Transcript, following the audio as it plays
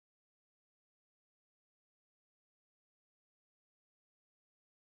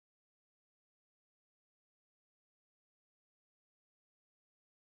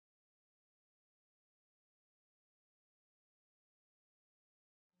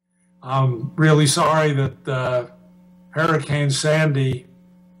I'm really sorry that Hurricane Sandy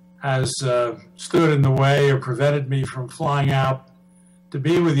has stood in the way or prevented me from flying out to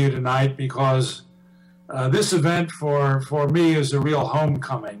be with you tonight because this event for me is a real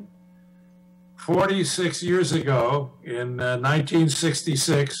homecoming. 46 years ago, in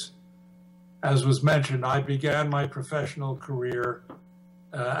 1966, as was mentioned, I began my professional career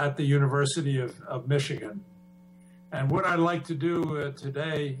at the University of Michigan. And what I'd like to do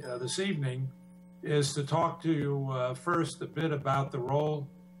today, this evening, is to talk to you first a bit about the role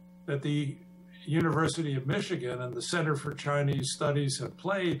that the University of Michigan and the Center for Chinese Studies have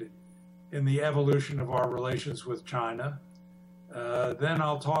played in the evolution of our relations with China. Then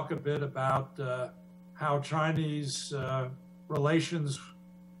I'll talk a bit about how Chinese relations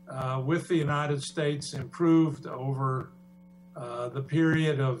with the United States improved over the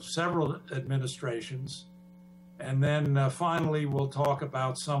period of several administrations. And then finally, we'll talk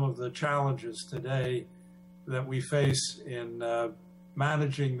about some of the challenges today that we face in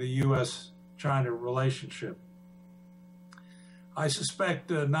managing the U.S.-China relationship. I suspect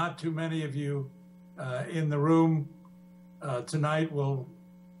not too many of you in the room tonight will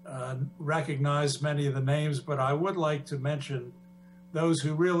recognize many of the names, but I would like to mention those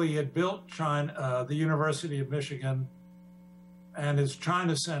who really had built China, the University of Michigan and its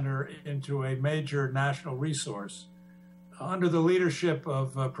China Center into a major national resource. Under the leadership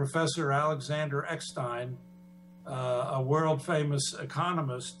of Professor Alexander Eckstein, a world-famous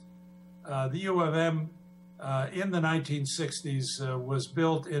economist, the U of M in the 1960s was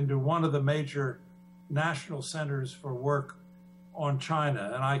built into one of the major national centers for work on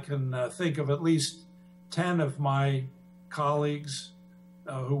China. And I can think of at least 10 of my colleagues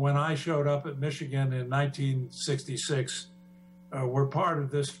who, when I showed up at Michigan in 1966, were part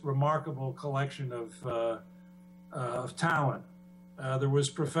of this remarkable collection of talent. There was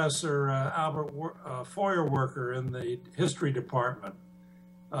Professor Albert Feuerwerker in the history department,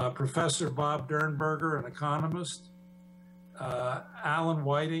 Professor Bob Dernberger, an economist. Alan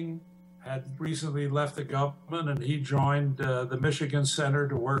Whiting had recently left the government and he joined the Michigan Center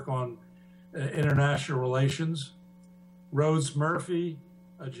to work on international relations. Rhodes Murphy,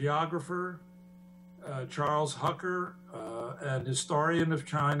 a geographer, Charles Hucker, an historian of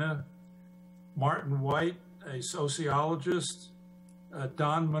China, Martin White, a sociologist,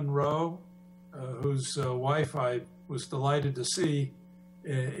 Don Monroe, whose wife I was delighted to see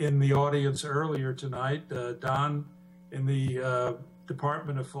in the audience earlier tonight, Don in the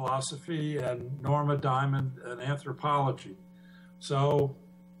Department of Philosophy, and Norma Diamond in anthropology. So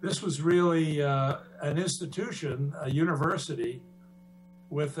this was really an institution, a university,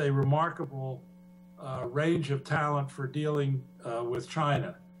 with a remarkable range of talent for dealing with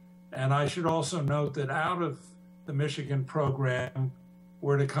China. And I should also note that out of the Michigan program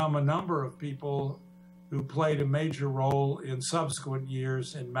were to come a number of people who played a major role in subsequent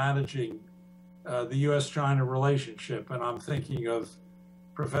years in managing the U.S.-China relationship. And I'm thinking of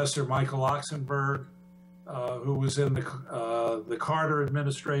Professor Michael Oxenberg, who was in the Carter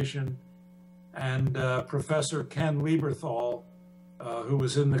administration, and Professor Ken Lieberthal, who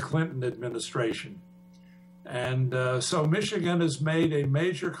was in the Clinton administration. And so Michigan has made a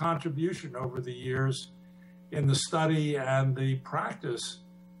major contribution over the years in the study and the practice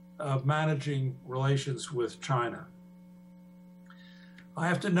of managing relations with China. I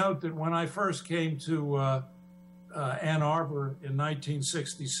have to note that when I first came to Ann Arbor in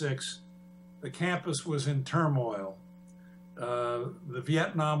 1966, the campus was in turmoil. The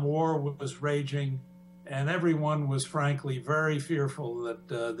Vietnam War was raging, and everyone was frankly very fearful that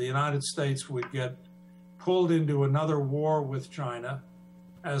the United States would get pulled into another war with China,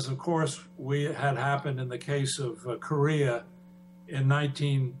 as of course we had happened in the case of Korea in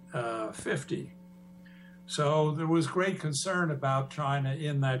 1950. So there was great concern about China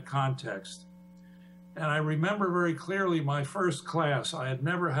in that context. And I remember very clearly my first class. I had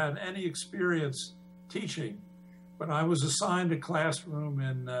never had any experience teaching, but I was assigned a classroom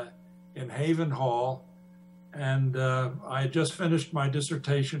in Haven Hall, and I had just finished my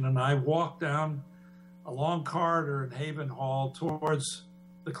dissertation, and I walked down a long corridor in Haven Hall towards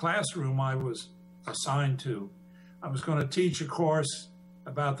the classroom I was assigned to. I was going to teach a course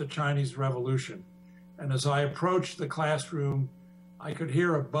about the Chinese Revolution. And as I approached the classroom, I could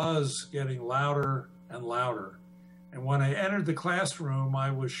hear a buzz getting louder and louder. And when I entered the classroom,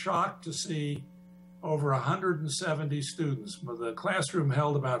 I was shocked to see over 170 students. The classroom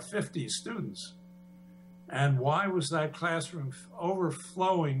held about 50 students. And why was that classroom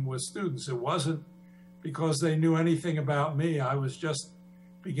overflowing with students? It wasn't because they knew anything about me. I was just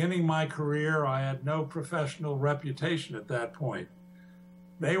beginning my career. I had no professional reputation at that point.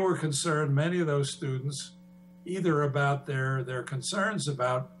 they were concerned, many of those students, either about their concerns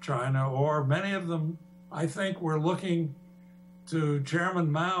about China, or many of them, I think, were looking to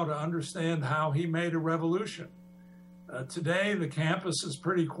Chairman Mao to understand how he made a revolution. Today, the campus is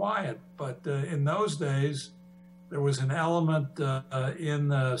pretty quiet, but in those days, there was an element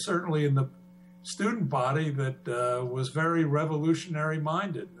certainly in the student body that was very revolutionary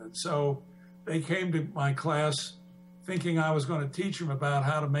minded. And so they came to my class thinking I was going to teach them about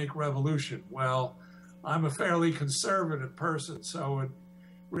how to make revolution. Well, I'm a fairly conservative person, so it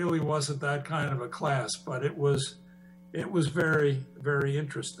really wasn't that kind of a class, but it was very, very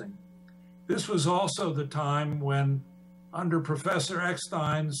interesting. This was also the time when, under Professor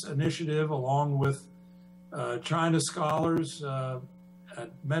Eckstein's initiative, along with China scholars at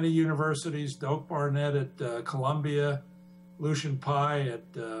many universities, Doak Barnett at Columbia, Lucian Pai at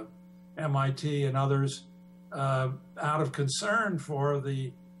MIT, and others, out of concern for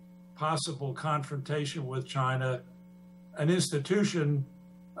the possible confrontation with China, an institution,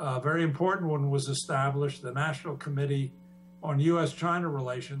 a very important one, was established, the National Committee on U.S.-China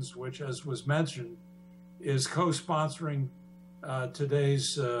Relations, which, as was mentioned, is co-sponsoring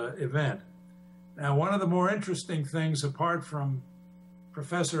today's event. Now, one of the more interesting things, apart from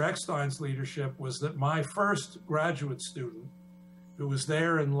Professor Eckstein's leadership, was that my first graduate student, who was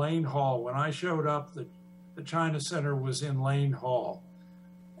there in Lane Hall, when I showed up, the China Center was in Lane Hall.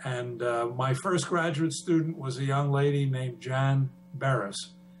 And my first graduate student was a young lady named Jan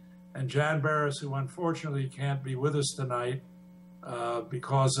Barris. And Jan Barris, who unfortunately can't be with us tonight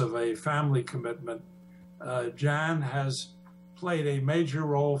because of a family commitment, Jan has played a major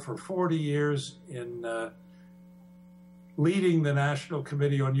role for 40 years in leading the National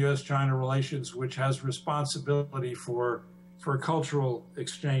Committee on U.S.-China Relations, which has responsibility for cultural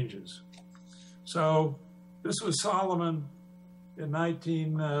exchanges. So this was Solomon in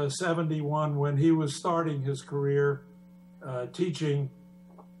 1971 when he was starting his career teaching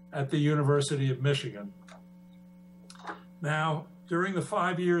at the University of Michigan. Now, during the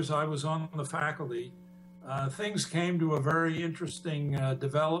 5 years I was on the faculty, things came to a very interesting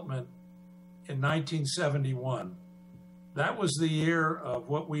development in 1971. That was the year of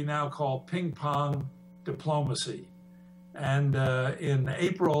what we now call ping pong diplomacy. And in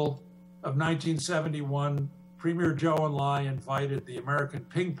April of 1971, Premier Zhou Enlai invited the American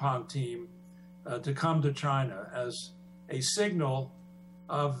ping pong team to come to China as a signal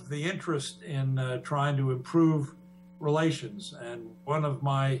of the interest in trying to improve relations. And one of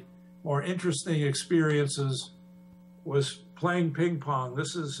my more interesting experiences was playing ping pong.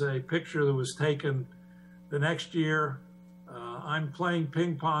 This is a picture that was taken the next year. I'm playing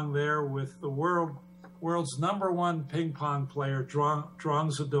ping pong there with the world's #1 ping pong player,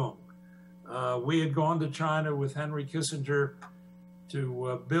 Zhuang Zedong. We had gone to China with Henry Kissinger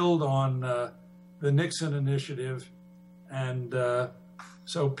to build on the Nixon initiative. And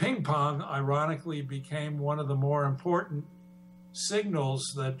so ping pong, ironically, became one of the more important signals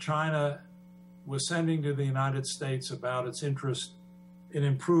that China was sending to the United States about its interest in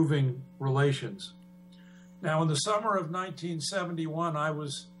improving relations. Now, in the summer of 1971,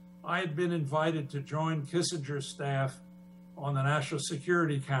 I had been invited to join Kissinger's staff on the National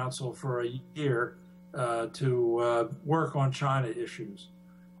Security Council for a year to work on China issues.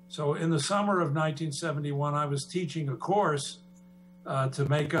 So in the summer of 1971, I was teaching a course to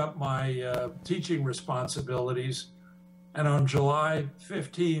make up my teaching responsibilities. And on July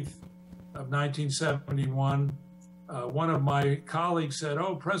 15th of 1971, one of my colleagues said,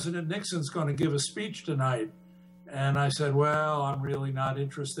 "Oh, President Nixon's going to give a speech tonight." And I said, "Well, I'm really not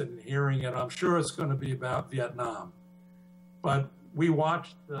interested in hearing it. I'm sure it's going to be about Vietnam." But we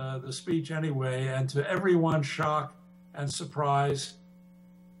watched the speech anyway, and to everyone's shock and surprise,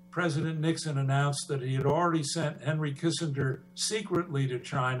 President Nixon announced that he had already sent Henry Kissinger secretly to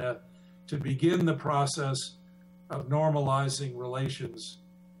China to begin the process of normalizing relations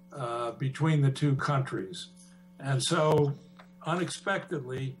between the two countries. And so,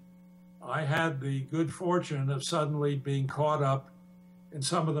 unexpectedly, I had the good fortune of suddenly being caught up in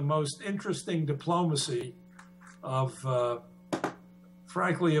some of the most interesting diplomacy of,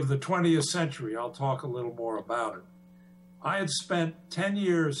 frankly, of the 20th century. I'll talk a little more about it. I had spent 10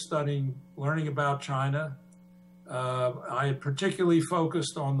 years learning about China. I had particularly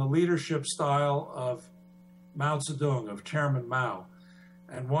focused on the leadership style of Mao Zedong, of Chairman Mao.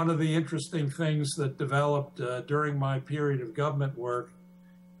 And one of the interesting things that developed during my period of government work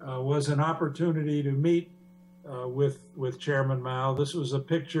was an opportunity to meet with Chairman Mao. This was a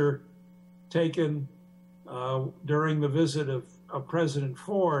picture taken during the visit of President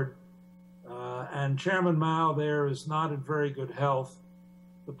Ford. And Chairman Mao there is not in very good health.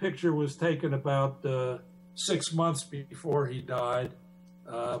 The picture was taken about 6 months before he died.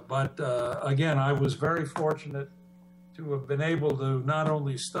 But again, I was very fortunate to have been able to not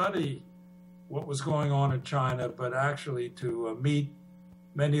only study what was going on in China, but actually to meet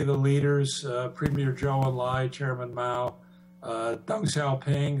many of the leaders, Premier Zhou Enlai, Chairman Mao, Deng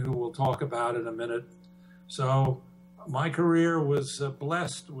Xiaoping, who we'll talk about in a minute. So my career was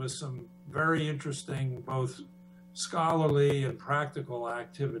blessed with some very interesting, both scholarly and practical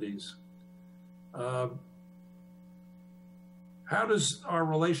activities. How does our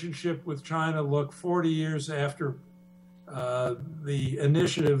relationship with China look 40 years after the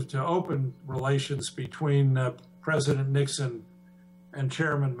initiative to open relations between President Nixon and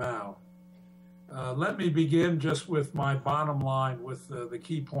Chairman Mao? Let me begin just with my bottom line, with the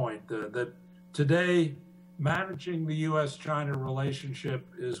key point that today, managing the U.S.-China relationship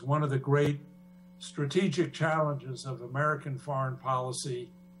is one of the great strategic challenges of American foreign policy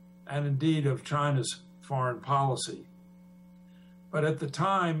and indeed of China's foreign policy. But at the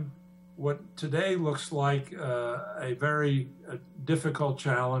time, what today looks like a very difficult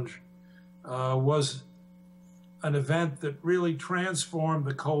challenge was an event that really transformed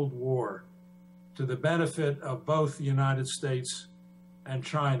the Cold War to the benefit of both the United States and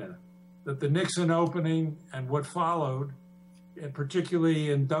China. That the Nixon opening and what followed, and particularly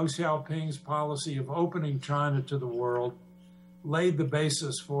in Deng Xiaoping's policy of opening China to the world, laid the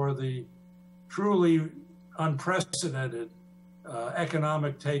basis for the truly unprecedented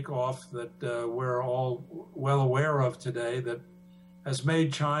economic takeoff that we're all well aware of today, that has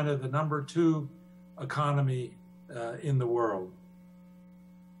made China the #2 economy in the world.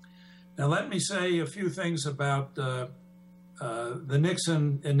 Now, let me say a few things about the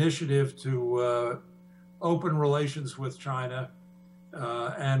Nixon initiative to open relations with China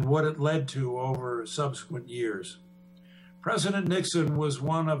and what it led to over subsequent years. President Nixon was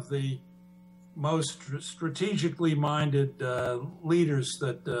one of the most strategically minded leaders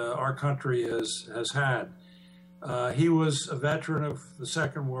that our country has had. He was a veteran of the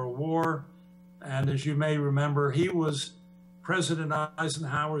Second World War, and as you may remember, he was President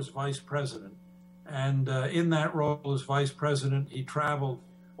Eisenhower's vice president. And in that role as vice president, he traveled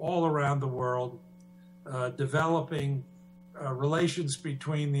all around the world, developing relations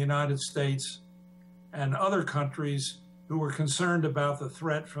between the United States and other countries who were concerned about the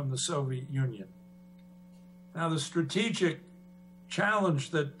threat from the Soviet Union. Now, the strategic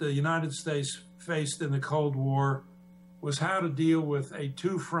challenge that the United States faced in the Cold War was how to deal with a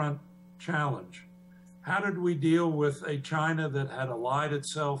two-front challenge. How did we deal with a China that had allied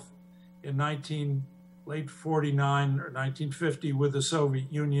itself in late 49 or 1950 with the Soviet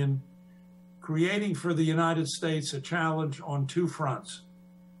Union, creating for the United States a challenge on two fronts?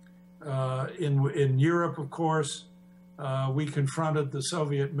 In Europe, of course, we confronted the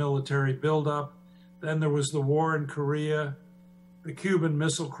Soviet military buildup. Then there was the war in Korea, the Cuban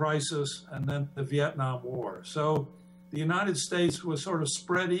Missile Crisis, and then the Vietnam War. So the United States was sort of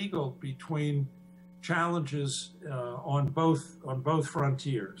spread eagle between challenges on both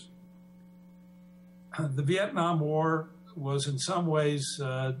frontiers. The Vietnam War was in some ways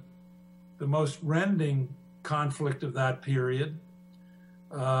the most rending conflict of that period.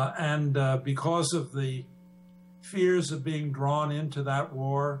 And because of the fears of being drawn into that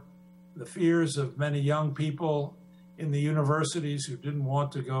war, the fears of many young people in the universities who didn't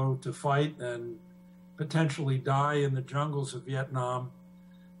want to go to fight and potentially die in the jungles of Vietnam,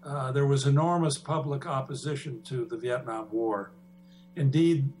 there was enormous public opposition to the Vietnam War.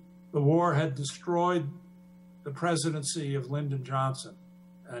 Indeed, the war had destroyed the presidency of Lyndon Johnson.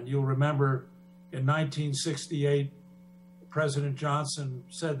 And you'll remember in 1968, President Johnson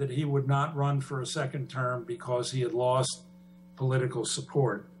said that he would not run for a second term because he had lost political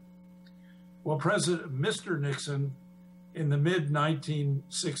support. Well, Mr. Nixon in the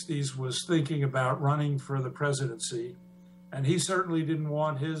mid-1960s was thinking about running for the presidency, and he certainly didn't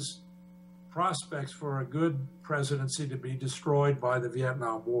want his prospects for a good presidency to be destroyed by the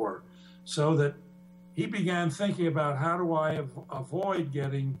Vietnam War. So that he began thinking about, how do I avoid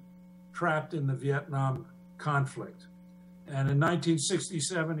getting trapped in the Vietnam conflict? And in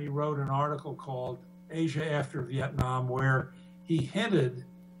 1967, he wrote an article called Asia After Vietnam, where he hinted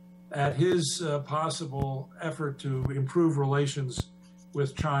at his possible effort to improve relations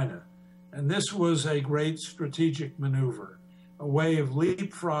with China. And this was a great strategic maneuver, a way of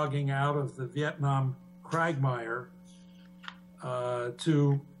leapfrogging out of the Vietnam quagmire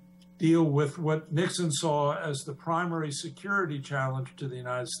to deal with what Nixon saw as the primary security challenge to the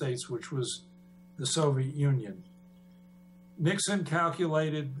United States, which was the Soviet Union. Nixon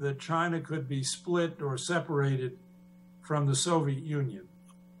calculated that China could be split or separated from the Soviet Union.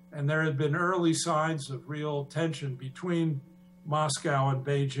 and there had been early signs of real tension between Moscow and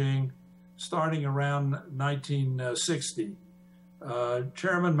Beijing starting around 1960.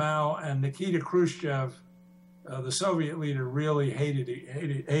 Chairman Mao and Nikita Khrushchev, the Soviet leader, really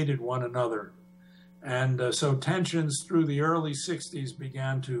hated one another. And so tensions through the early 60s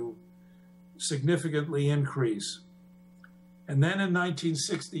began to significantly increase. And then in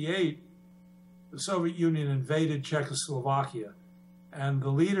 1968, the Soviet Union invaded Czechoslovakia. And the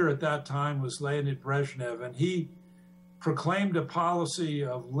leader at that time was Leonid Brezhnev, and he proclaimed a policy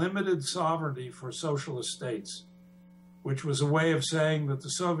of limited sovereignty for socialist states, which was a way of saying that the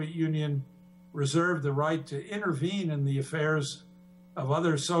Soviet Union reserved the right to intervene in the affairs of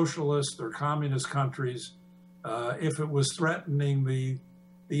other socialist or communist countries if it was threatening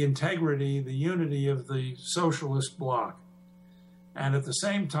the integrity, the unity of the socialist bloc. And at the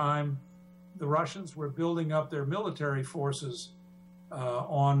same time, the Russians were building up their military forces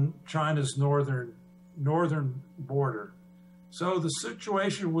on China's northern border. So the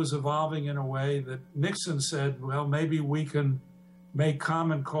situation was evolving in a way that Nixon said, well, maybe we can make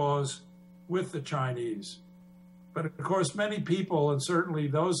common cause with the Chinese. But of course, many people, and certainly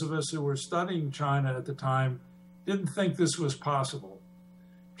those of us who were studying China at the time, didn't think this was possible.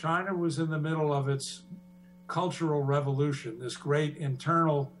 China was in the middle of its cultural revolution, this great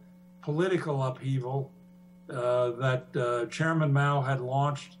internal political upheaval that Chairman Mao had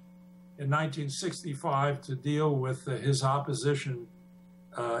launched in 1965 to deal with his opposition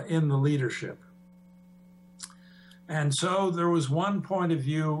in the leadership. And so there was one point of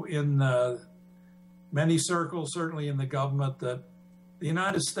view in many circles, certainly in the government, that the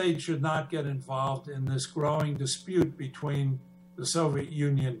United States should not get involved in this growing dispute between the Soviet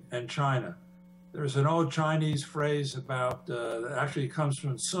Union and China. There's an old Chinese phrase about, actually it comes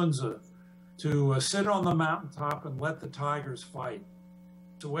from Sun Tzu, to sit on the mountaintop and let the tigers fight.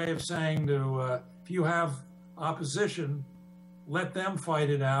 It's a way of saying to, if you have opposition, let them fight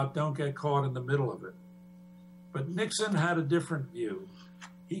it out, don't get caught in the middle of it. But Nixon had a different view.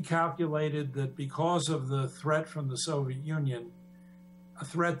 He calculated that because of the threat from the Soviet Union, a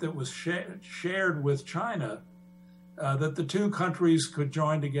threat that was shared with China, that the two countries could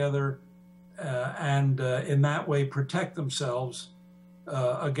join together and in that way protect themselves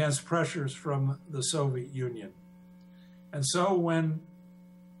against pressures from the Soviet Union. And so when,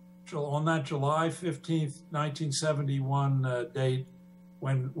 on that July 15th, 1971 date,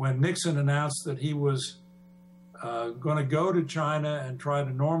 when Nixon announced that he was going to go to China and try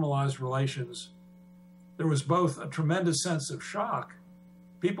to normalize relations, there was both a tremendous sense of shock.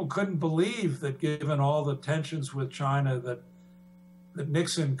 People couldn't believe that, given all the tensions with China, that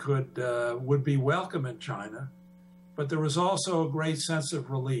Nixon would be welcome in China. But there was also a great sense of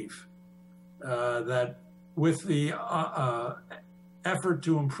relief that with the effort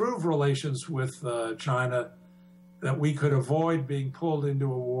to improve relations with China, that we could avoid being pulled into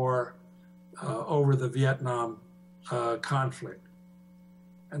a war over the Vietnam conflict.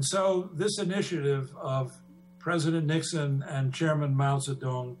 And so this initiative of President Nixon and Chairman Mao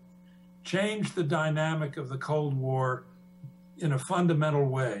Zedong changed the dynamic of the Cold War in a fundamental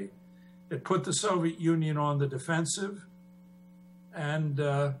way. It put the Soviet Union on the defensive, and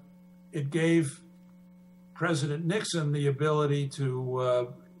it gave President Nixon the ability to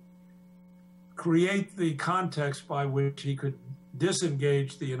create the context by which he could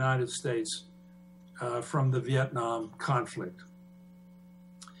disengage the United States from the Vietnam conflict.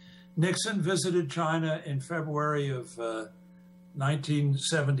 Nixon visited China in February of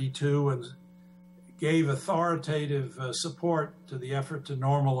 1972 and gave authoritative support to the effort to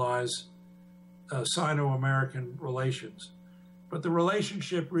normalize Sino-American relations. But the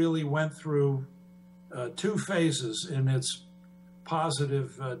relationship really went through two phases in its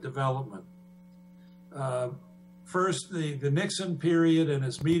positive development. First, the Nixon period and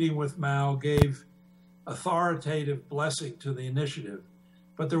his meeting with Mao gave authoritative blessing to the initiative.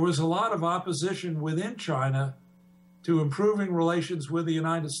 But there was a lot of opposition within China to improving relations with the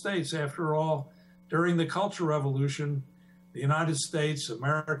United States. After all, during the Cultural Revolution, the United States,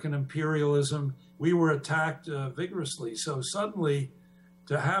 American imperialism, we were attacked vigorously. So suddenly,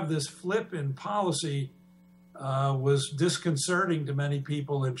 to have this flip in policy was disconcerting to many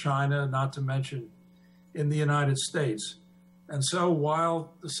people in China, not to mention in the United States. And so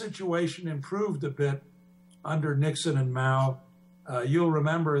while the situation improved a bit under Nixon and Mao, you'll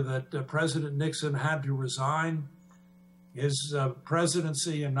remember that President Nixon had to resign his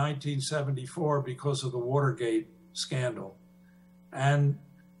presidency in 1974 because of the Watergate scandal. And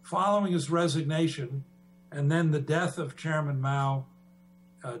following his resignation, and then the death of Chairman Mao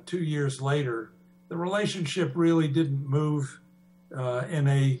 2 years later, the relationship really didn't move in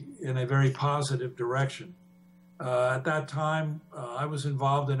a very positive direction. At that time, I was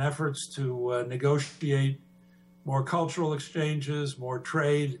involved in efforts to negotiate more cultural exchanges, more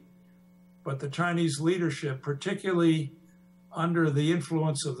trade, but the Chinese leadership, particularly under the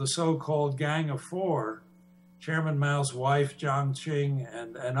influence of the so-called Gang of Four, Chairman Mao's wife, Jiang Qing,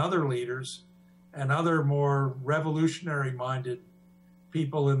 and other leaders, and other more revolutionary-minded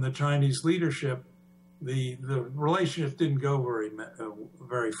people in the Chinese leadership, the relationship didn't go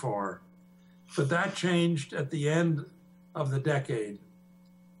very far. But that changed at the end of the decade.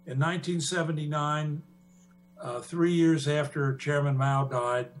 In 1979, 3 years after Chairman Mao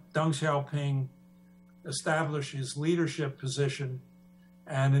died, Deng Xiaoping established his leadership position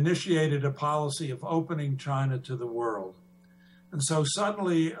and initiated a policy of opening China to the world. And so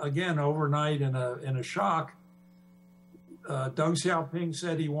suddenly, again, overnight in a shock, Deng Xiaoping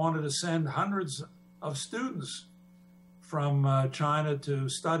said he wanted to send hundreds of students from China to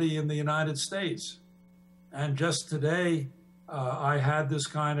study in the United States. And just today, I had this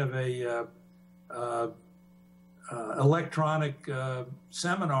kind of a electronic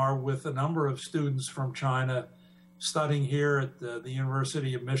seminar with a number of students from China studying here at the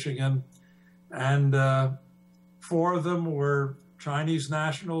University of Michigan. And 4 of them were Chinese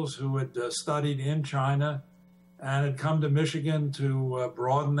nationals who had studied in China and had come to Michigan to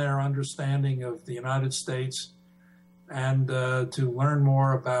broaden their understanding of the United States and to learn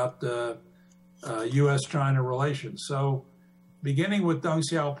more about U.S.-China relations. So beginning with Deng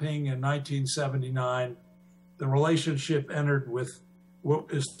Xiaoping in 1979, the relationship entered with what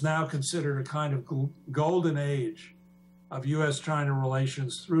is now considered a kind of golden age of U.S.-China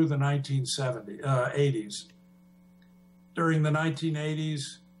relations through the 1980s. During the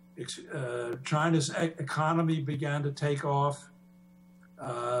 1980s, China's economy began to take off.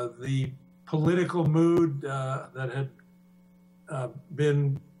 The political mood that had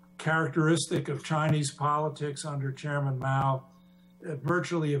been characteristic of Chinese politics under Chairman Mao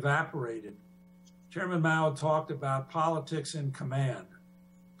virtually evaporated. Chairman Mao talked about politics in command.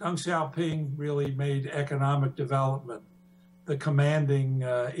 Deng Xiaoping really made economic development the commanding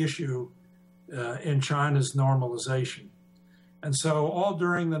issue in China's normalization. And so all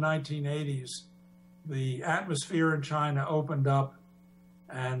during the 1980s, the atmosphere in China opened up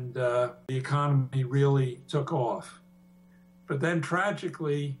and the economy really took off. But then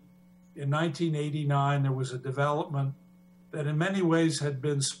tragically, in 1989, there was a development that in many ways had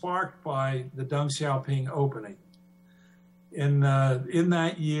been sparked by the Deng Xiaoping opening. In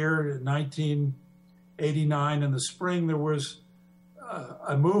that year, 1989, in the spring, there was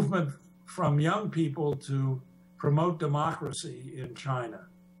a movement from young people to promote democracy in China.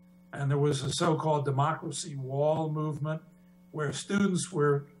 And there was a so-called democracy wall movement where students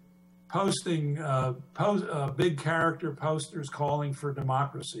were posting big character posters calling for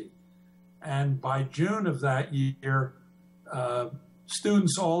democracy. And by June of that year,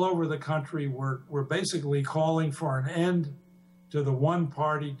 students all over the country were basically calling for an end to the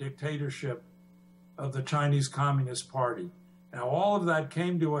one-party dictatorship of the Chinese Communist Party. Now, all of that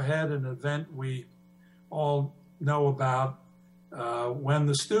came to a head in an event we all know about when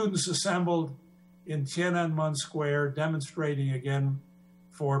the students assembled in Tiananmen Square demonstrating again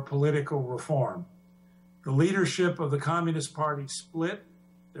for political reform. The leadership of the Communist Party split.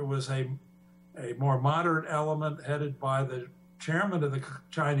 There was a more moderate element headed by the chairman of the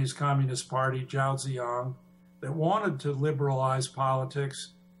Chinese Communist Party, Zhao Ziyang, that wanted to liberalize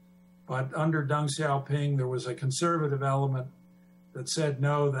politics. But under Deng Xiaoping, there was a conservative element that said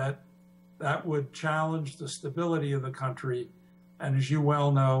no, that would challenge the stability of the country. And as you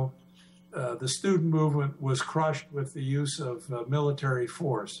well know, the student movement was crushed with the use of military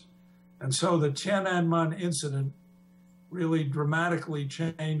force. And so the Tiananmen incident really dramatically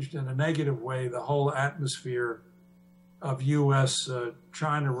changed in a negative way the whole atmosphere of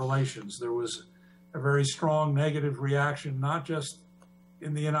U.S.-China relations. There was a very strong negative reaction, not just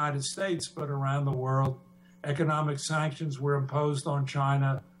in the United States, but around the world. Economic sanctions were imposed on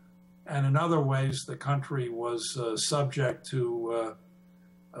China, and in other ways, the country was subject to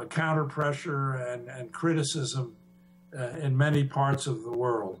counter pressure and criticism in many parts of the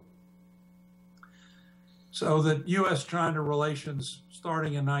world. So that U.S.-China relations,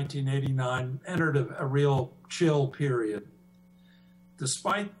 starting in 1989, entered a real chill period.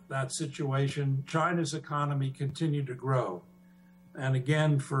 Despite that situation, China's economy continued to grow. And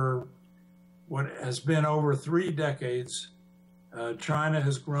again, for what has been over 3 decades, China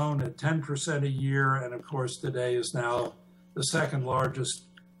has grown at 10% a year, and of course today is now the 2nd largest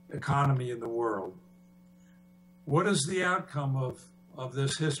economy in the world. What is the outcome of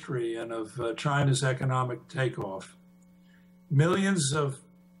this history and of China's economic takeoff? Millions of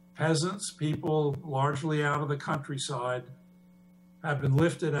peasants, people largely out of the countryside, have been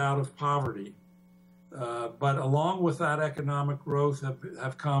lifted out of poverty. But along with that economic growth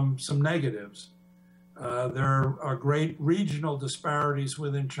have come some negatives. There are great regional disparities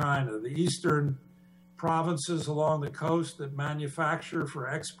within China. The eastern provinces along the coast that manufacture for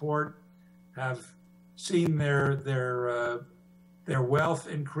export have seen their wealth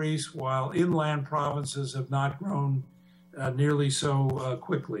increase, while inland provinces have not grown nearly so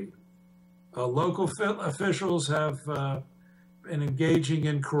quickly. Local officials have been engaging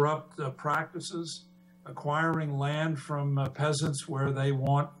in corrupt practices, acquiring land from peasants where they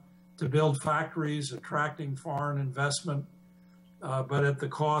want to build factories, attracting foreign investment, but at the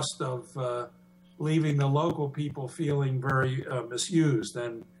cost of leaving the local people feeling very misused.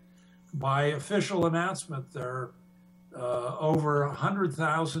 And by official announcement, there are over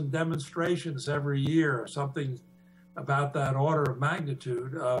 100,000 demonstrations every year, something about that order of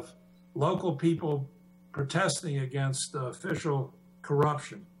magnitude, of local people protesting against official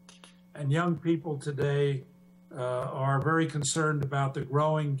corruption. And young people today are very concerned about the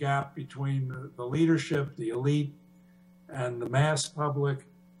growing gap between the leadership, the elite, and the mass public,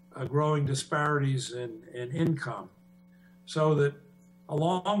 growing disparities in income. So that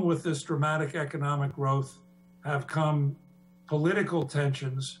along with this dramatic economic growth have come political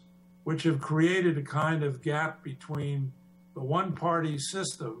tensions, which have created a kind of gap between the one-party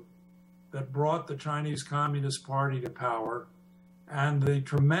system that brought the Chinese Communist Party to power and the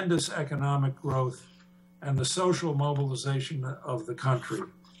tremendous economic growth and the social mobilization of the country.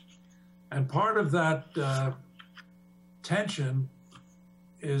 And part of that tension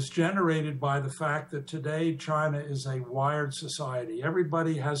is generated by the fact that today China is a wired society.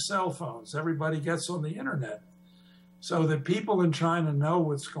 Everybody has cell phones. Everybody gets on the internet, so that people in China know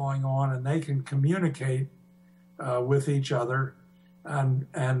what's going on and they can communicate with each other.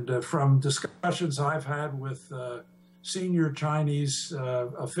 And from discussions I've had with senior Chinese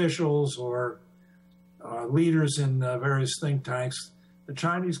officials or leaders in various think tanks, the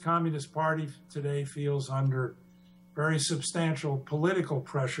Chinese Communist Party today feels under very substantial political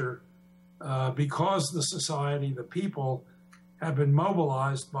pressure because the society, the people, have been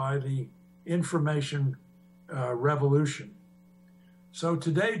mobilized by the information revolution. So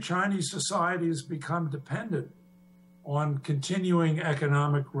today, Chinese society has become dependent on continuing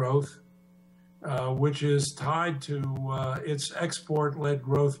economic growth, which is tied to its export-led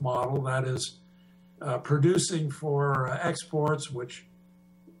growth model, that is, producing for exports, which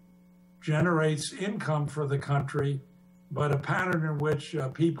generates income for the country, but a pattern in which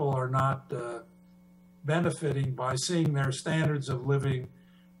people are not benefiting by seeing their standards of living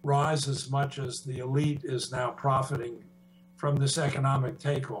rise as much as the elite is now profiting from this economic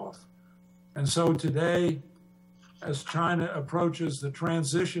takeoff. And so today, as China approaches the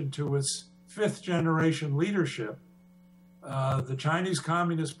transition to its fifth generation leadership, the Chinese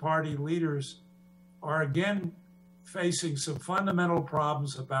Communist Party leaders are again facing some fundamental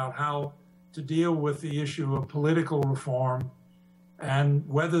problems about how to deal with the issue of political reform and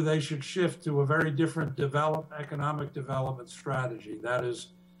whether they should shift to a very different economic development strategy. That is,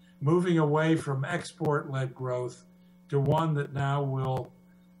 moving away from export-led growth to one that now will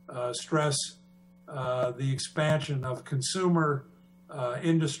stress the expansion of consumer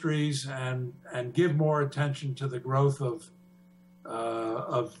industries and give more attention to the growth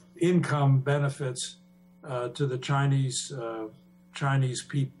of income benefits to the Chinese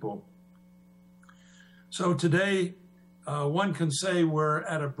people. So today, one can say we're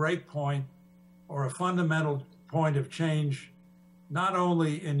at a break point or a fundamental point of change, not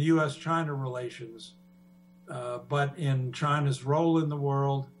only in U.S.-China relations, but in China's role in the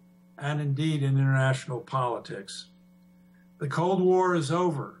world and indeed in international politics. The Cold War is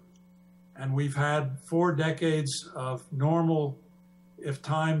over, and we've had 4 decades of normal, if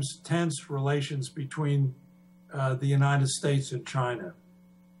times tense, relations between the United States and China.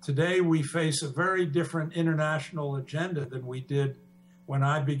 Today, we face a very different international agenda than we did when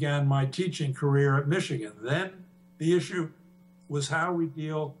I began my teaching career at Michigan. Then the issue was how we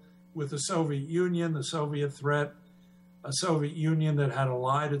deal with the Soviet Union, the Soviet threat, a Soviet Union that had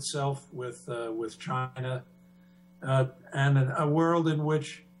allied itself with China, and a world in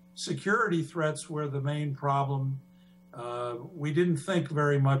which security threats were the main problem. We didn't think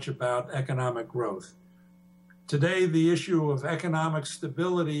very much about economic growth. Today, the issue of economic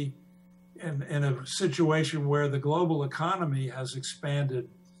stability in a situation where the global economy has expanded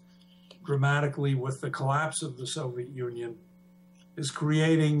dramatically with the collapse of the Soviet Union is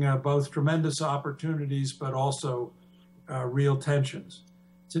creating both tremendous opportunities but also real tensions.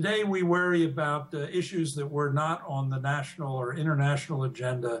 Today, we worry about issues that were not on the national or international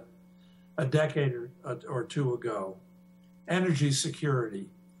agenda a decade or two ago. Energy security.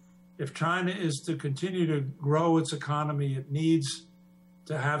 If China is to continue to grow its economy, it needs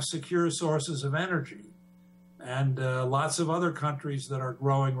to have secure sources of energy. And lots of other countries that are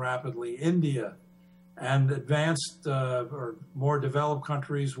growing rapidly, India and advanced or more developed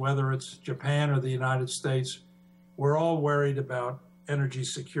countries, whether it's Japan or the United States, we're all worried about energy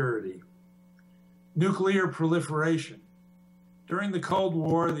security. Nuclear proliferation. During the Cold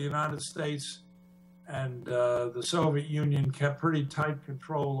War, the United States and the Soviet Union kept pretty tight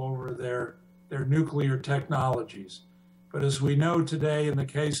control over their nuclear technologies. But as we know today, in the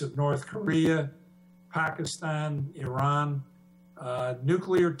case of North Korea, Pakistan, Iran,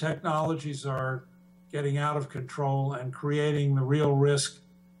 nuclear technologies are getting out of control and creating the real risk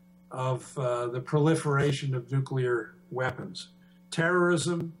of the proliferation of nuclear weapons.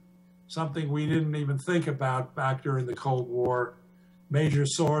 Terrorism, something we didn't even think about back during the Cold War, major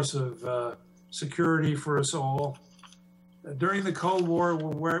source of security for us all. During the Cold War,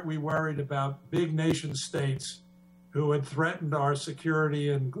 we worried about big nation states who had threatened our security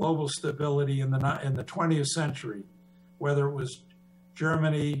and global stability in the 20th century, whether it was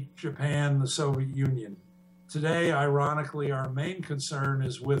Germany, Japan, the Soviet Union. Today, ironically, our main concern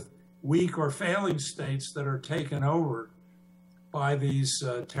is with weak or failing states that are taken over by these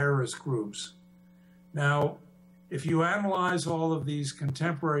terrorist groups. Now, if you analyze all of these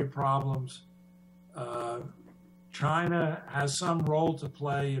contemporary problems, China has some role to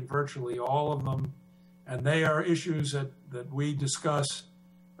play in virtually all of them, and they are issues that we discuss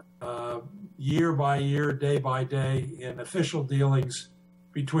year by year, day by day in official dealings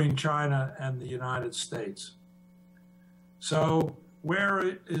between China and the United States. So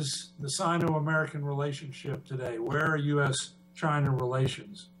where is the Sino-American relationship today? Where are U.S.-China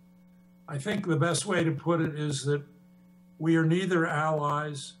relations? I think the best way to put it is that we are neither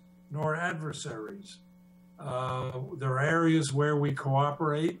allies nor adversaries. There are areas where we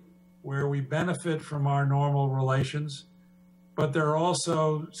cooperate, where we benefit from our normal relations, but there are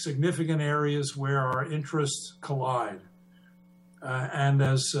also significant areas where our interests collide. And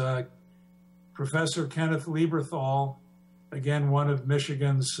as Professor Kenneth Lieberthal, again, one of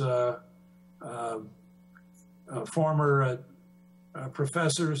Michigan's former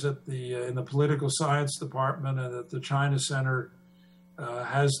professors in the political science department and at the China Center,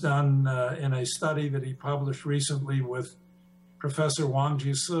 has done in a study that he published recently with Professor Wang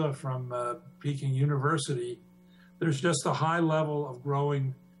Jise from Peking University, there's just a high level of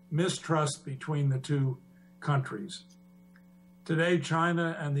growing mistrust between the two countries. Today,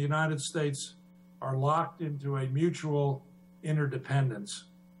 China and the United States are locked into a mutual interdependence.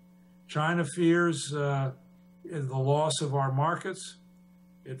 China fears the loss of our markets.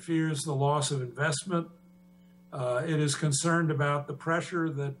 It fears the loss of investment. It is concerned about the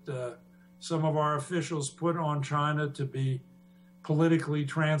pressure that some of our officials put on China to be politically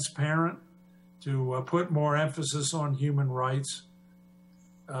transparent, to put more emphasis on human rights,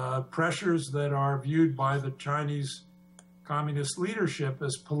 pressures that are viewed by the Chinese communist leadership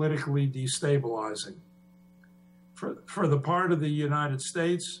as politically destabilizing. For the part of the United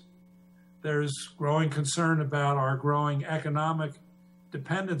States, there's growing concern about our growing economic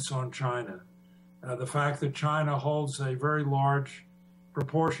dependence on China. The fact that China holds a very large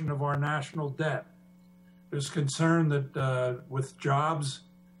proportion of our national debt. There's concern that with jobs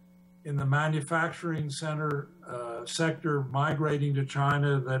in the manufacturing sector migrating to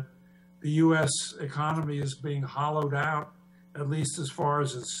China, that the U.S. economy is being hollowed out, at least as far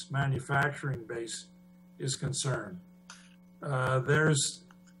as its manufacturing base is concerned. There's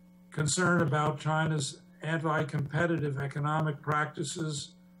concern about China's anti-competitive economic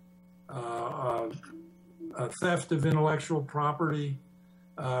practices, theft of intellectual property,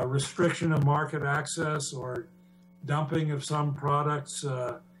 restriction of market access, or dumping of some products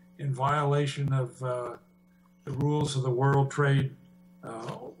in violation of the rules of the World Trade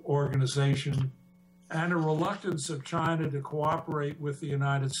Organization, and a reluctance of China to cooperate with the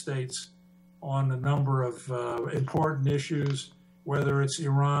United States on a number of important issues, whether it's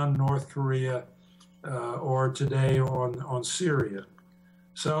Iran, North Korea, or today on Syria.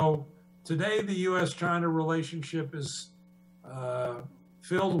 So today the U.S.-China relationship is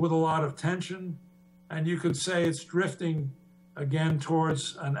filled with a lot of tension, and you could say it's drifting again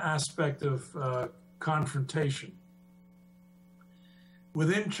towards an aspect of confrontation.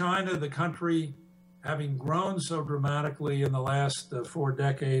 Within China, the country, having grown so dramatically in the last 4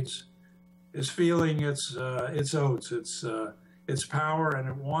 decades, is feeling its oats, its power, and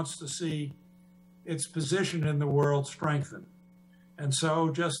it wants to see its position in the world strengthened. And so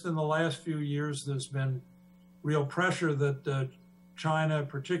just in the last few years, there's been real pressure that China,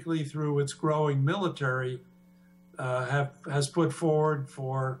 particularly through its growing military, has put forward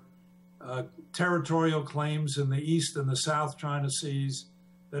for territorial claims in the East and the South China Seas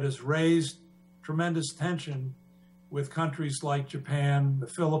that has raised tremendous tension with countries like Japan, the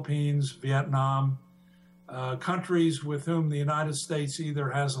Philippines, Vietnam, countries with whom the United States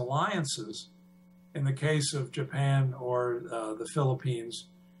either has alliances in the case of Japan or the Philippines,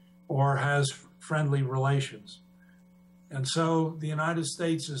 or has friendly relations. And so the United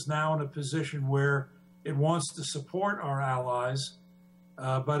States is now in a position where it wants to support our allies,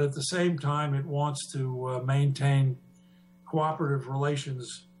 but at the same time, it wants to maintain cooperative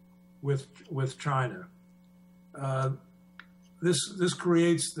relations with China. This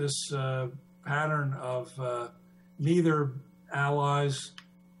creates this pattern of neither allies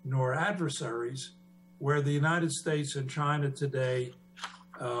nor adversaries, where the United States and China today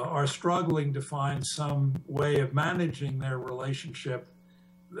are struggling to find some way of managing their relationship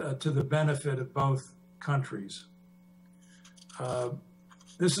to the benefit of both countries.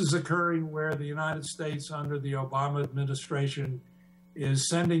 This is occurring where the United States under the Obama administration is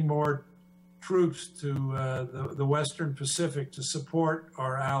sending more troops to the Western Pacific to support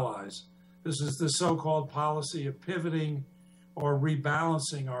our allies. This is the so-called policy of pivoting or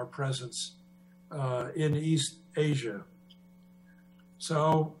rebalancing our presence in East Asia.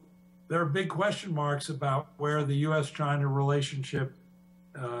 So there are big question marks about where the U.S.-China relationship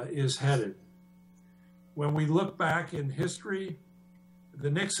is headed. When we look back in history, the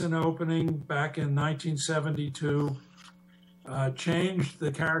Nixon opening back in 1972 changed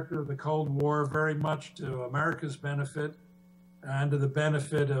the character of the Cold War very much to America's benefit and to the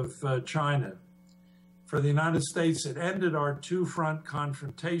benefit of China. For the United States, it ended our two-front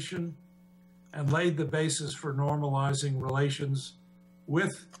confrontation and laid the basis for normalizing relations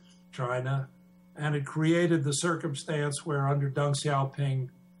with China, and it created the circumstance where under Deng Xiaoping,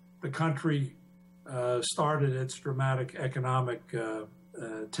 the country started its dramatic economic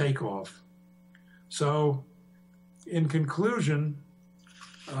takeoff. So in conclusion,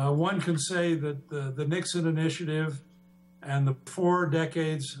 one can say that the Nixon initiative and the 4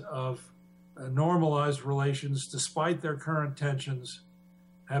 decades of normalized relations, despite their current tensions,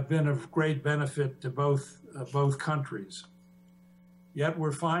 have been of great benefit to both countries. Yet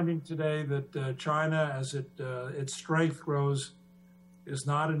we're finding today that China, as its strength grows, is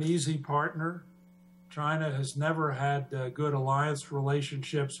not an easy partner. China has never had good alliance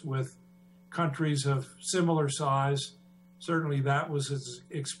relationships with countries of similar size. Certainly that was its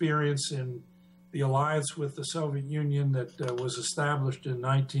experience in the alliance with the Soviet Union that was established in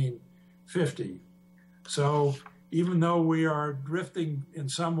 1950. So even though we are drifting in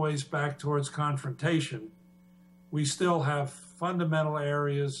some ways back towards confrontation, we still have fundamental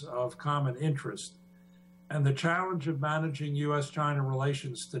areas of common interest. And the challenge of managing U.S.-China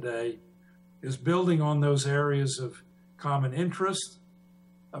relations today is building on those areas of common interest,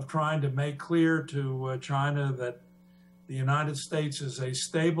 of trying to make clear to China that the United States is a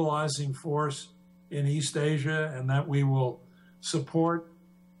stabilizing force in East Asia and that we will support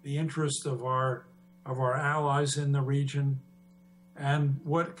the interests of our allies in the region. And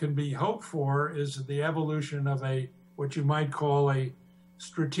what can be hoped for is the evolution of what you might call a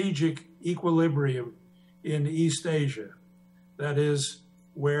strategic equilibrium in East Asia. That is,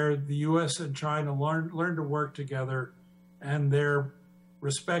 where the U.S. and China learn to work together, and their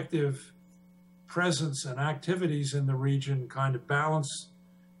respective presence and activities in the region kind of balance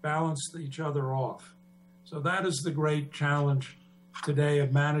each other off. So that is the great challenge today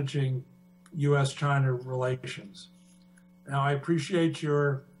of managing U.S.-China relations. Now, I appreciate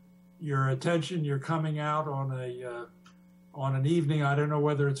your attention. You're coming out on an evening. I don't know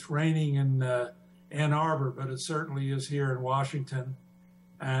whether it's raining in Ann Arbor, but it certainly is here in Washington.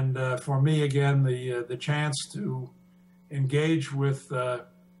 And for me, again, the chance to engage with the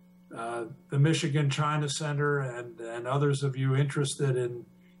Michigan China Center and others of you interested in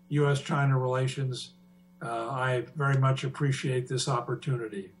U.S.-China relations, I very much appreciate this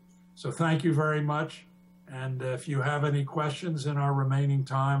opportunity. So thank you very much. And if you have any questions in our remaining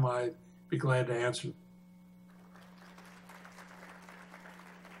time, I'd be glad to answer them.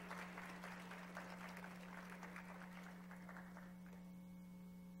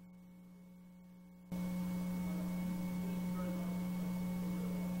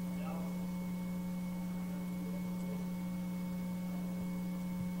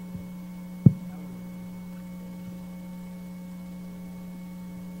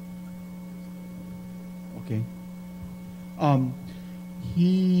 Okay.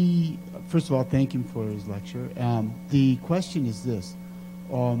 he, first of all, thank him for his lecture. The question is this.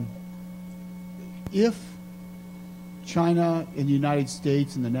 If China and the United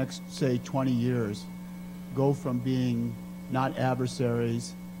States in the next, say, 20 years go from being not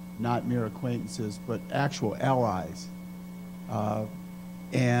adversaries, not mere acquaintances, but actual allies,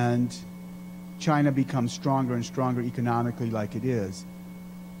 and China becomes stronger and stronger economically like it is,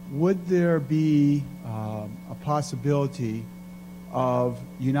 would there be a possibility of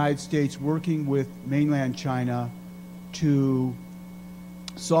the United States working with mainland China to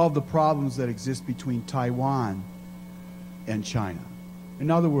solve the problems that exist between Taiwan and China? In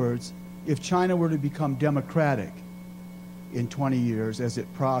other words, if China were to become democratic in 20 years as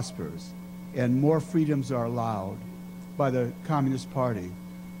it prospers and more freedoms are allowed by the Communist Party,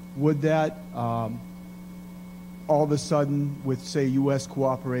 would that all of a sudden, with, say, U.S.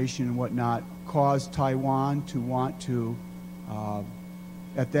 cooperation and whatnot, cause Taiwan to want to,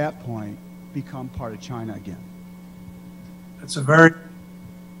 at that point, become part of China again? That's a very...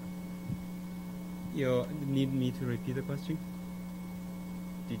 You need me to repeat the question?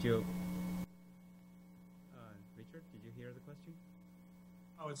 Did you... Richard, did you hear the question?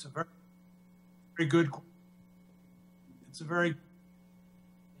 Oh, it's a very, very good... It's a very...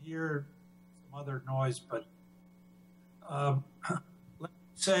 Hear some other noise, but let's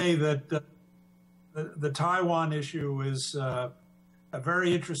say that the Taiwan issue is a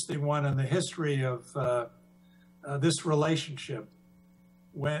very interesting one in the history of this relationship.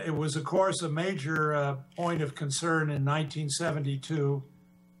 When it was, of course, a major point of concern in 1972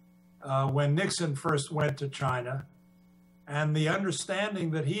 when Nixon first went to China, and the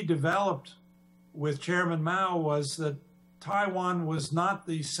understanding that he developed with Chairman Mao was that Taiwan was not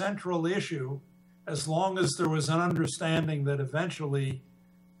the central issue as long as there was an understanding that eventually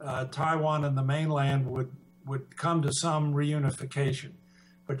Taiwan and the mainland would come to some reunification.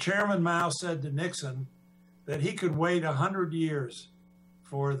 But Chairman Mao said to Nixon that he could wait 100 years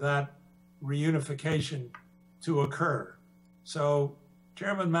for that reunification to occur. So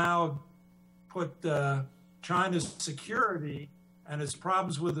Chairman Mao put China's security and its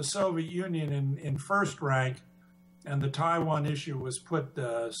problems with the Soviet Union in first rank, and the Taiwan issue was put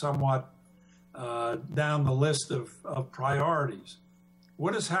somewhat down the list of priorities.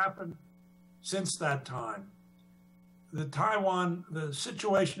 What has happened since that time? The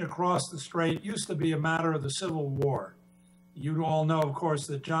situation across the strait used to be a matter of the Civil War. You all know, of course,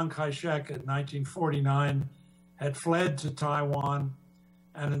 that Chiang Kai-shek in 1949 had fled to Taiwan,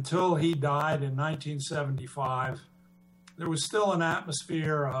 and until he died in 1975, there was still an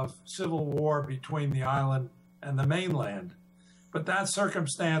atmosphere of civil war between the island and the mainland. But that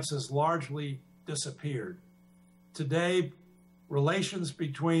circumstance has largely disappeared. Today, relations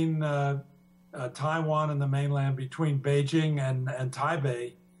between Taiwan and the mainland, between Beijing and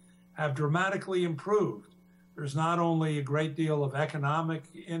Taipei, have dramatically improved. There's not only a great deal of economic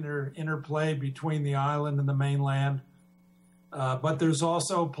interplay between the island and the mainland, but there's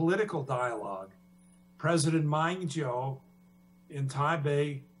also political dialogue. President Ma Ying-jeou in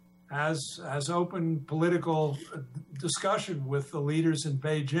Taipei has open political discussion with the leaders in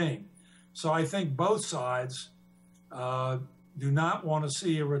Beijing. So I think both sides do not want to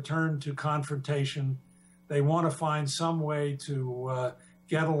see a return to confrontation. They want to find some way to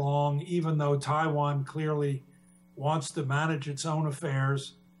get along, even though Taiwan clearly wants to manage its own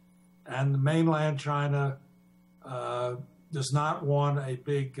affairs, and the mainland China does not want a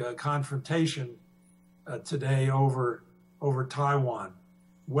big confrontation today over Taiwan.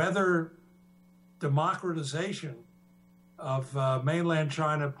 Whether democratization of mainland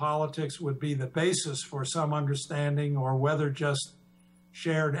China politics would be the basis for some understanding, or whether just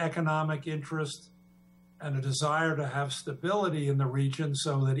shared economic interest and a desire to have stability in the region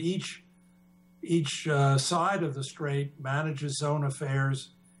so that each side of the strait manages its own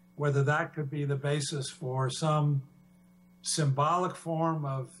affairs, whether that could be the basis for some symbolic form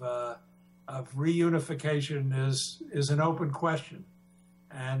of reunification is an open question.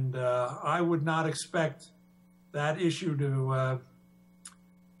 And I would not expect that issue to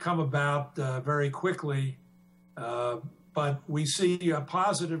come about very quickly, but we see a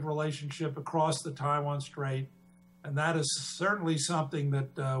positive relationship across the Taiwan Strait, and that is certainly something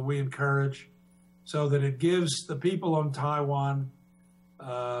that we encourage, so that it gives the people on Taiwan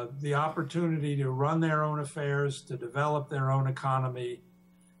the opportunity to run their own affairs, to develop their own economy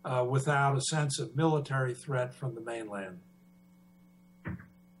without a sense of military threat from the mainland.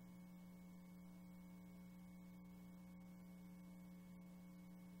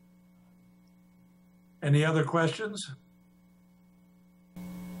 Any other questions?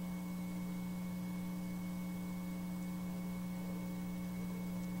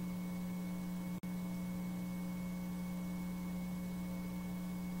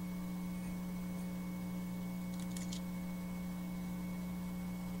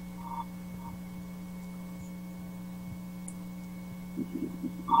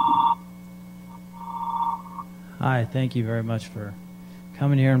 Hi, thank you very much for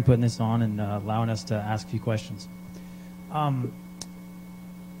coming here and putting this on and allowing us to ask a few questions.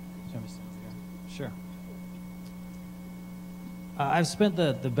 Sure. I've spent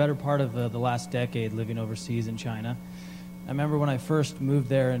the better part of the last decade living overseas in China. I remember when I first moved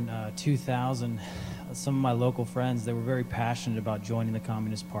there in 2000, some of my local friends, they were very passionate about joining the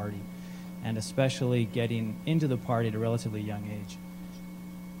Communist Party, and especially getting into the party at a relatively young age.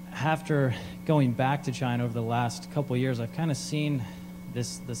 After going back to China over the last couple of years, I've kind of seen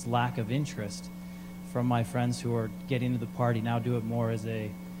this lack of interest from my friends who are getting into the party, now do it more as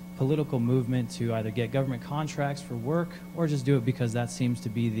a political movement to either get government contracts for work or just do it because that seems to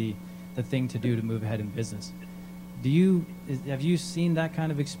be the thing to do to move ahead in business. Have you seen that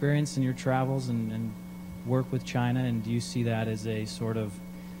kind of experience in your travels and work with China, and do you see that as a sort of,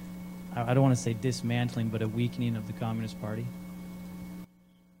 I don't want to say dismantling, but a weakening of the Communist Party?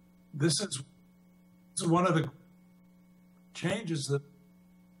 This is one of the changes that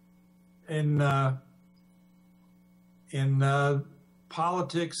in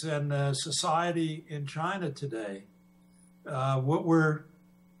politics and society in China today. What we're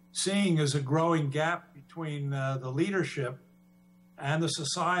seeing is a growing gap between the leadership and the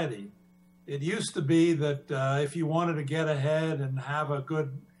society. It used to be that if you wanted to get ahead and have a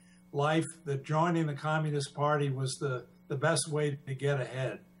good life, that joining the Communist Party was the best way to get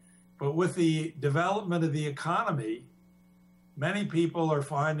ahead. But with the development of the economy, many people are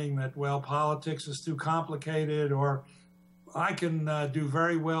finding that, well, politics is too complicated, or I can do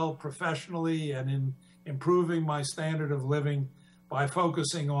very well professionally and in improving my standard of living by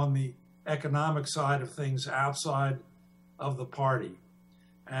focusing on the economic side of things outside of the party.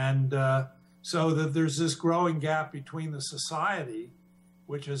 And so that there's this growing gap between the society,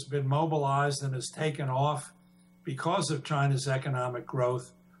 which has been mobilized and has taken off because of China's economic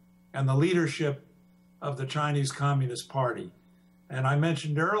growth, and the leadership of the Chinese Communist Party. And I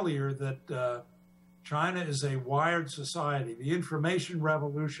mentioned earlier that China is a wired society. The information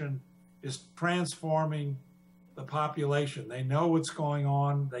revolution is transforming the population. They know what's going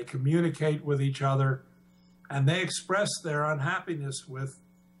on, they communicate with each other, and they express their unhappiness with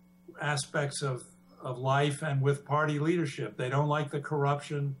aspects of life and with party leadership. They don't like the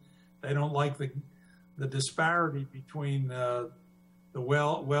corruption, they don't like the disparity between the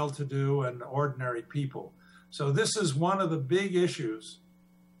well-to-do and ordinary people. So this is one of the big issues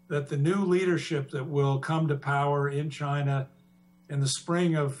that the new leadership that will come to power in China in the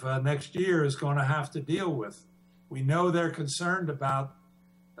spring of next year is going to have to deal with. We know they're concerned about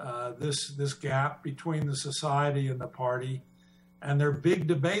this gap between the society and the party, and there are big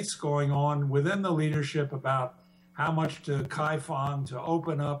debates going on within the leadership about how much to kaifang, to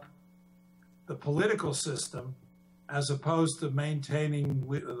open up the political system, as opposed to maintaining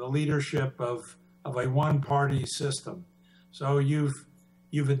the leadership of a one-party system. So you've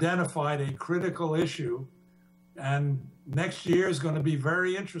identified a critical issue, and next year is going to be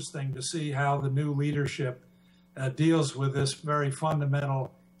very interesting to see how the new leadership deals with this very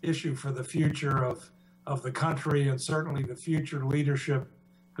fundamental issue for the future of the country, and certainly the future leadership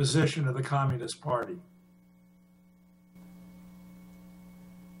position of the Communist Party.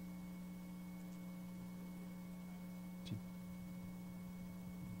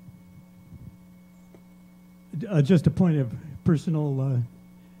 Just a point of personal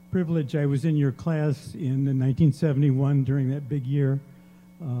privilege. I was in your class in 1971 during that big year.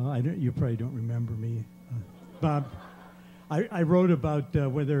 You probably don't remember me, Bob. I wrote about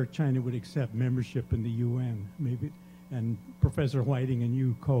whether China would accept membership in the UN, maybe, and Professor Whiting and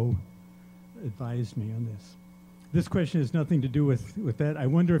you co-advised me on this. This question has nothing to do with that. I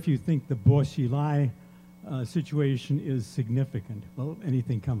wonder if you think the Bo Xilai situation is significant. Will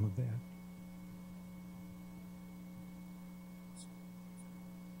anything come of that?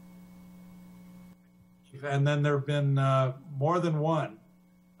 And then there have been more than one.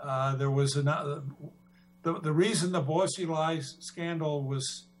 There was another. The reason the Bo Xilai scandal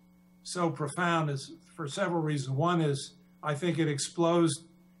was so profound is for several reasons. One is I think it exposed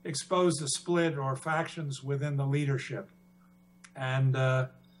a split or factions within the leadership, and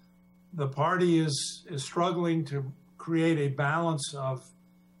the party is struggling to create a balance of,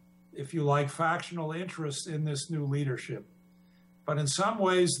 if you like, factional interests in this new leadership. But in some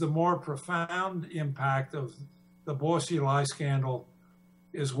ways, the more profound impact of the Bo Xilai scandal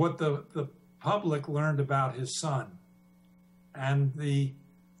is what the public learned about his son and the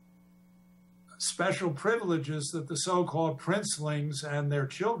special privileges that the so-called princelings and their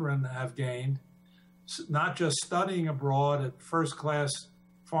children have gained, not just studying abroad at first-class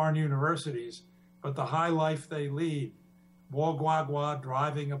foreign universities, but the high life they lead, Guagua,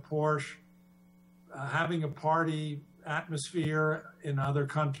 driving a Porsche, having a party atmosphere in other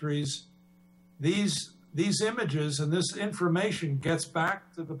countries. These images and this information gets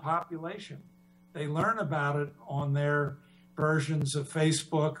back to the population. They learn about it on their versions of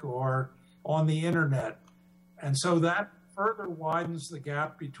Facebook or on the internet. And so that further widens the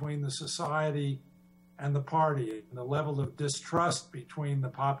gap between the society and the party, and the level of distrust between the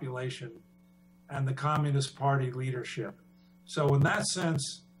population and the Communist Party leadership. So in that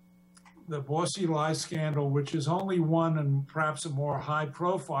sense, the Bossy Lie scandal, which is only one and perhaps a more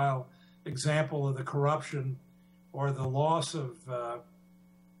high-profile example of the corruption or the loss of,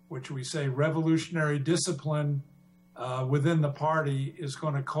 which we say, revolutionary discipline within the party, is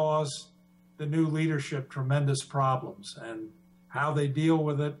going to cause the new leadership tremendous problems. And how they deal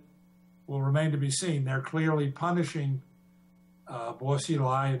with it will remain to be seen. They're clearly punishing Bossy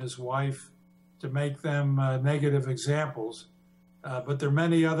Lie and his wife to make them negative examples. But there are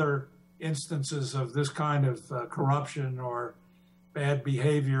many other instances of this kind of corruption or bad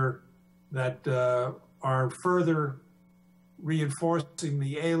behavior that are further reinforcing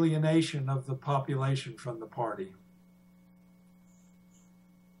the alienation of the population from the party.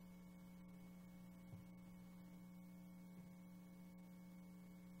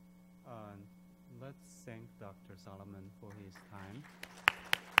 Let's thank Dr. Solomon for his time.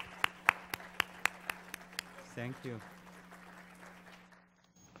 Thank you.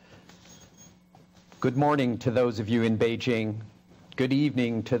 Good morning to those of you in Beijing. Good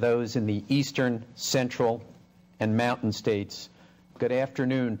evening to those in the eastern, central, and mountain states. Good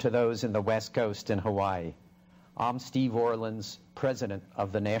afternoon to those in the West Coast and Hawaii. I'm Steve Orlins, President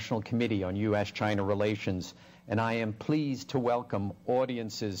of the National Committee on U.S.-China Relations, and I am pleased to welcome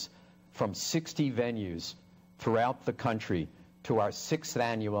audiences from 60 venues throughout the country to our 6th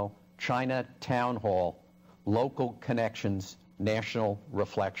annual China Town Hall, Local Connections, National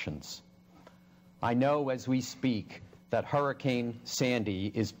Reflections. I know as we speak that Hurricane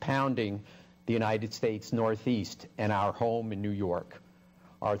Sandy is pounding the United States Northeast and our home in New York.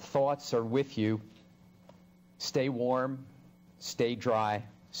 Our thoughts are with you. Stay warm, stay dry,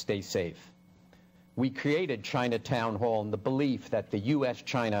 stay safe. We created China Town Hall in the belief that the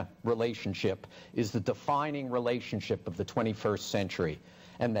U.S.-China relationship is the defining relationship of the 21st century,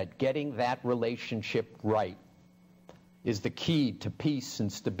 and that getting that relationship right is the key to peace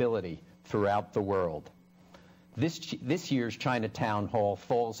and stability throughout the world. This year's China Town Hall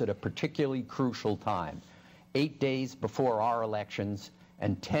falls at a particularly crucial time, 8 days before our elections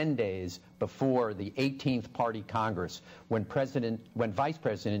and 10 days before the 18th Party Congress, when Vice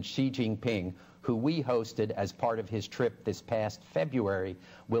President Xi Jinping, who we hosted as part of his trip this past February,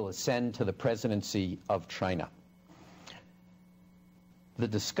 will ascend to the presidency of China. The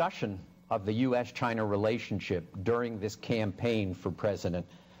discussion of the U.S.-China relationship during this campaign for president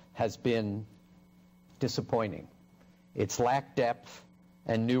has been disappointing. It's lacked depth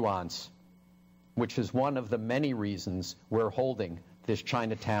and nuance, which is one of the many reasons we're holding this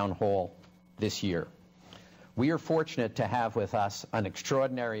China Town Hall this year. We are fortunate to have with us an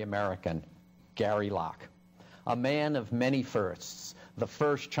extraordinary American, Gary Locke, a man of many firsts, the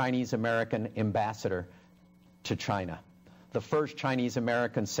first Chinese-American ambassador to China, the first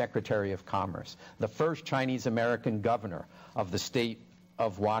Chinese-American Secretary of Commerce, the first Chinese-American governor of the state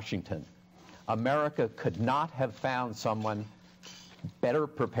of Washington. America could not have found someone better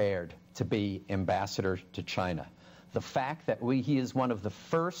prepared to be ambassador to China. The fact that he is one of the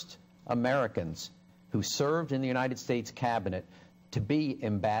first Americans who served in the United States cabinet to be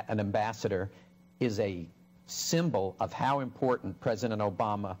an ambassador is a symbol of how important President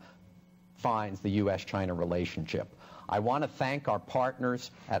Obama finds the U.S.-China relationship. I want to thank our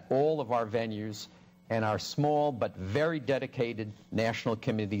partners at all of our venues and our small but very dedicated National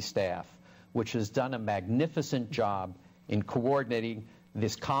Committee staff, which has done a magnificent job in coordinating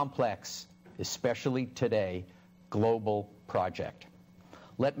this complex, especially today, global project.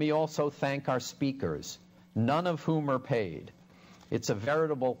 Let me also thank our speakers, none of whom are paid. It's a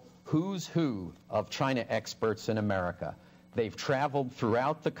veritable who's who of China experts in America. They've traveled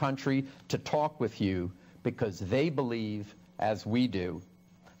throughout the country to talk with you because they believe, as we do,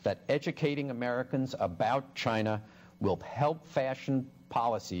 that educating Americans about China will help fashion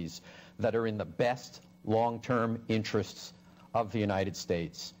policies that are in the best long-term interests of the United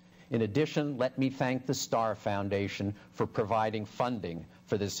States. In addition, let me thank the Star Foundation for providing funding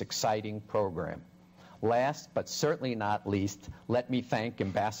for this exciting program. Last, but certainly not least, let me thank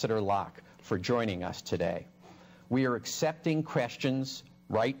Ambassador Locke for joining us today. We are accepting questions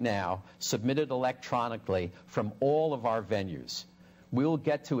right now, submitted electronically from all of our venues. We'll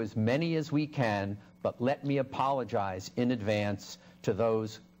get to as many as we can, but let me apologize in advance to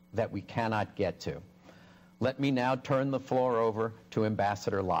those that we cannot get to. Let me now turn the floor over to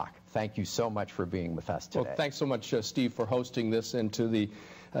Ambassador Locke. Thank you so much for being with us today. Well, thanks so much, Steve, for hosting this, and to the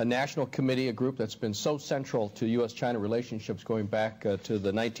National Committee, a group that's been so central to U.S.-China relationships going back to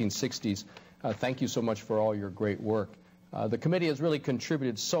the 1960s. Thank you so much for all your great work. The committee has really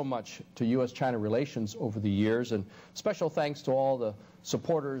contributed so much to U.S.-China relations over the years, and special thanks to all the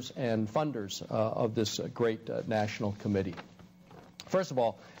supporters and funders of this great national committee. First of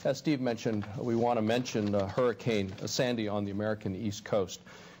all, as Steve mentioned, we want to mention Hurricane Sandy on the American East Coast.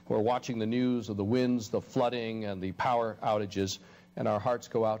 We're watching the news of the winds, the flooding, and the power outages, and our hearts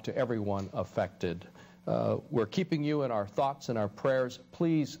go out to everyone affected. We're keeping you in our thoughts and our prayers.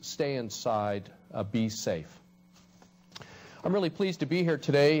 Please stay inside, be safe. I'm really pleased to be here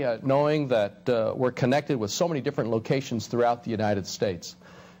today knowing that we're connected with so many different locations throughout the United States.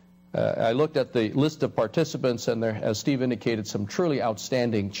 I looked at the list of participants, and there, as Steve indicated, some truly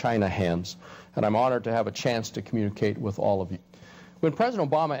outstanding China hands, and I'm honored to have a chance to communicate with all of you. When President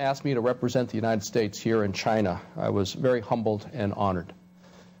Obama asked me to represent the United States here in China, I was very humbled and honored.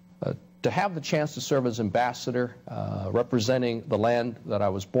 To have the chance to serve as ambassador, representing the land that I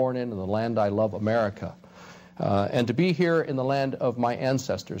was born in and the land I love, America, and to be here in the land of my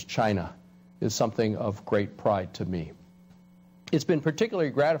ancestors, China, is something of great pride to me. It's been particularly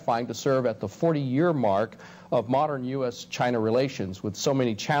gratifying to serve at the 40-year mark of modern U.S.-China relations with so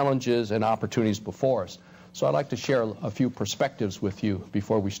many challenges and opportunities before us. So I'd like to share a few perspectives with you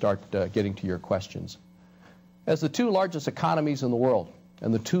before we start getting to your questions. As the two largest economies in the world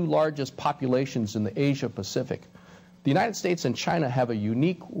and the two largest populations in the Asia-Pacific, the United States and China have a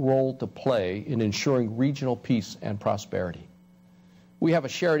unique role to play in ensuring regional peace and prosperity. We have a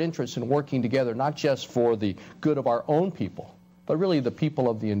shared interest in working together not just for the good of our own people, but really the people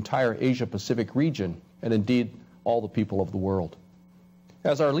of the entire Asia-Pacific region, and indeed all the people of the world.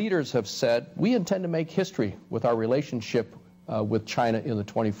 As our leaders have said, we intend to make history with our relationship with China in the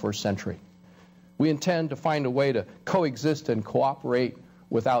 21st century. We intend to find a way to coexist and cooperate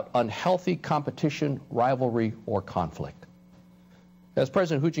without unhealthy competition, rivalry, or conflict. As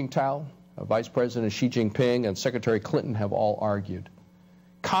President Hu Jintao, Vice President Xi Jinping, and Secretary Clinton have all argued,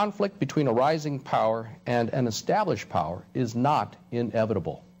 conflict between a rising power and an established power is not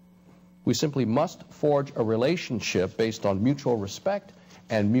inevitable. We simply must forge a relationship based on mutual respect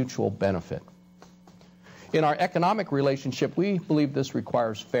and mutual benefit. In our economic relationship, we believe this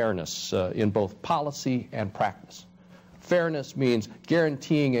requires fairness in both policy and practice. Fairness means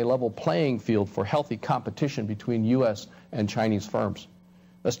guaranteeing a level playing field for healthy competition between U.S. and Chinese firms,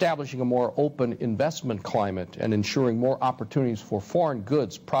 establishing a more open investment climate and ensuring more opportunities for foreign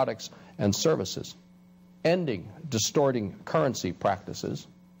goods, products, and services, ending distorting currency practices,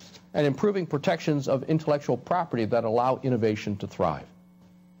 and improving protections of intellectual property that allow innovation to thrive.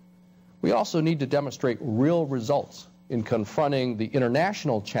 We also need to demonstrate real results in confronting the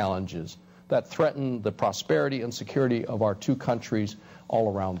international challenges that threaten the prosperity and security of our two countries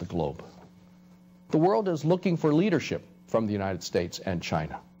all around the globe. The world is looking for leadership from the United States and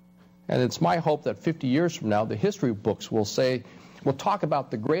China. And it's my hope that 50 years from now, the history books will talk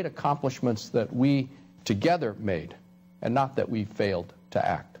about the great accomplishments that we together made, and not that we failed to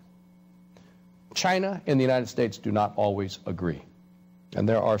act. China and the United States do not always agree. And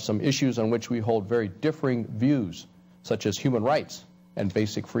there are some issues on which we hold very differing views, such as human rights and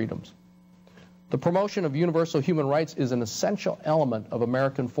basic freedoms. The promotion of universal human rights is an essential element of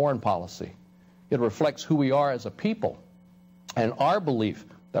American foreign policy. It reflects who we are as a people and our belief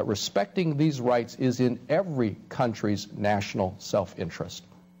that respecting these rights is in every country's national self-interest.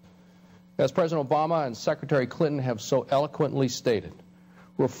 As President Obama and Secretary Clinton have so eloquently stated,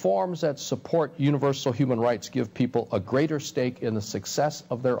 reforms that support universal human rights give people a greater stake in the success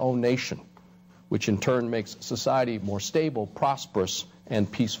of their own nation, which in turn makes society more stable, prosperous,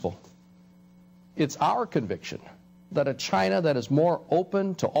 and peaceful. It's our conviction that a China that is more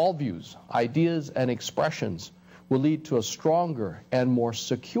open to all views, ideas, and expressions will lead to a stronger and more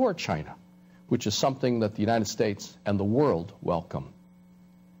secure China, which is something that the United States and the world welcome.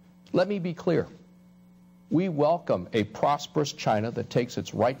 Let me be clear. We welcome a prosperous China that takes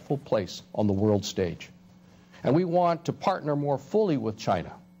its rightful place on the world stage. And we want to partner more fully with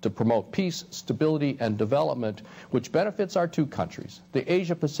China to promote peace, stability, and development, which benefits our two countries, the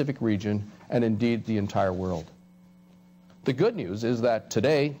Asia-Pacific region, and indeed the entire world. The good news is that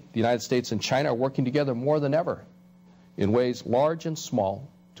today, the United States and China are working together more than ever in ways large and small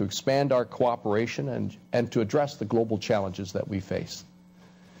to expand our cooperation and to address the global challenges that we face.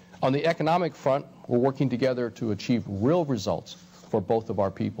 On the economic front, we're working together to achieve real results for both of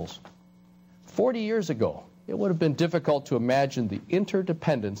our peoples. 40 years ago, it would have been difficult to imagine the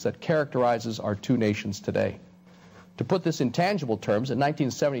interdependence that characterizes our two nations today. To put this in tangible terms, in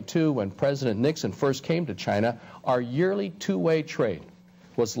 1972, when President Nixon first came to China, our yearly two-way trade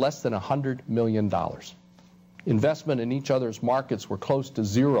was less than $100 million. Investment in each other's markets were close to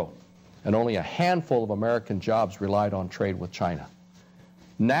zero, and only a handful of American jobs relied on trade with China.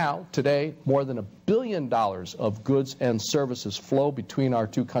 Now, today, more than $1 billion of goods and services flow between our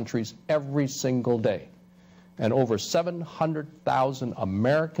two countries every single day, and over 700,000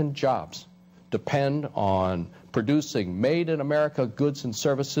 American jobs depend on producing made-in-America goods and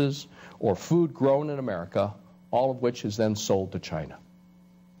services or food grown in America, all of which is then sold to China.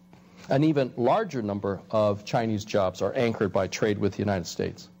 An even larger number of Chinese jobs are anchored by trade with the United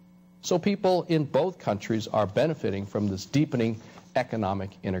States. So people in both countries are benefiting from this deepening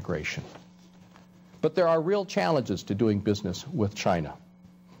economic integration. But there are real challenges to doing business with China.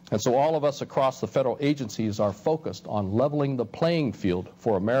 And so all of us across the federal agencies are focused on leveling the playing field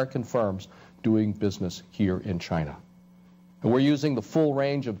for American firms doing business here in China. And we're using the full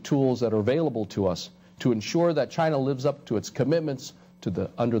range of tools that are available to us to ensure that China lives up to its commitments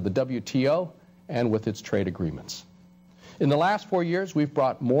under the WTO and with its trade agreements. In the last 4 years, we've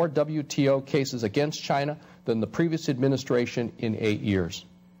brought more WTO cases against China than the previous administration in 8 years.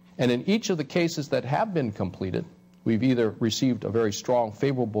 And in each of the cases that have been completed, we've either received a very strong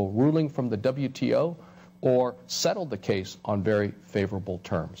favorable ruling from the WTO or settled the case on very favorable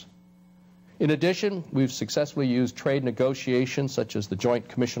terms. In addition, we've successfully used trade negotiations such as the Joint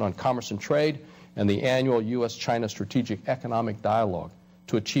Commission on Commerce and Trade and the annual U.S.-China Strategic Economic Dialogue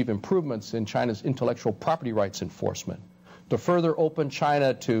to achieve improvements in China's intellectual property rights enforcement, to further open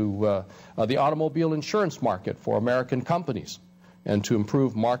China to the automobile insurance market for American companies, and to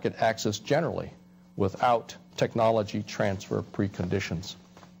improve market access generally without technology transfer preconditions.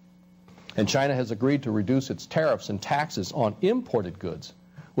 And China has agreed to reduce its tariffs and taxes on imported goods,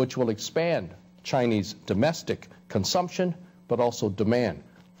 which will expand Chinese domestic consumption, but also demand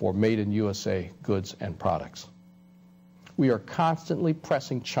for made-in-USA goods and products. We are constantly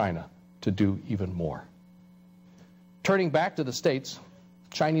pressing China to do even more. Turning back to the States,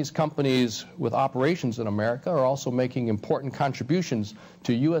 Chinese companies with operations in America are also making important contributions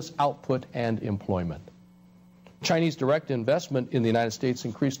to U.S. output and employment. Chinese direct investment in the United States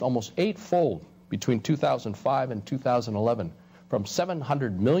increased almost eightfold between 2005 and 2011, from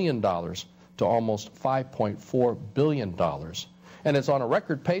 $700 million to almost $5.4 billion. And it's on a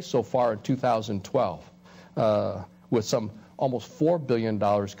record pace so far in 2012, with some almost $4 billion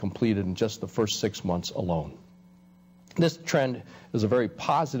completed in just the first 6 months alone. This trend is a very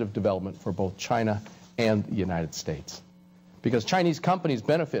positive development for both China and the United States, because Chinese companies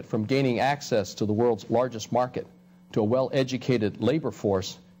benefit from gaining access to the world's largest market, to a well-educated labor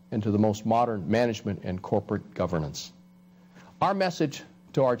force, and to the most modern management and corporate governance. Our message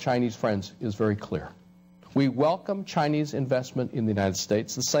to our Chinese friends is very clear. We welcome Chinese investment in the United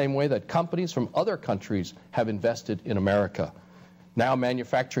States the same way that companies from other countries have invested in America, now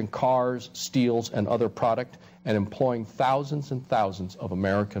manufacturing cars, steels, and other product, and employing thousands and thousands of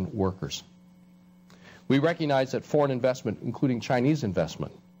American workers. We recognize that foreign investment, including Chinese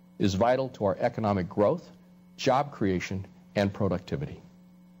investment, is vital to our economic growth, job creation, and productivity.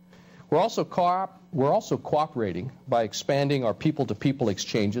 We're also cooperating by expanding our people-to-people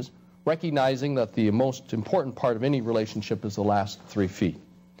exchanges, recognizing that the most important part of any relationship is the last 3 feet.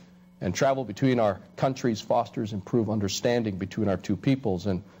 And travel between our countries fosters improved understanding between our two peoples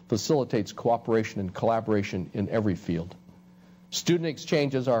and facilitates cooperation and collaboration in every field. Student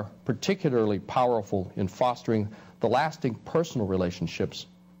exchanges are particularly powerful in fostering the lasting personal relationships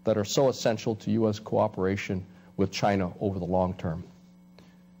that are so essential to U.S. cooperation with China over the long term.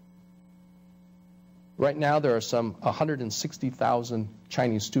 Right now, there are some 160,000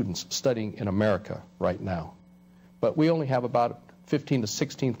 Chinese students studying in America right now. But we only have about 15,000 to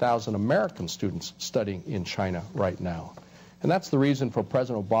 16,000 American students studying in China right now. And that's the reason for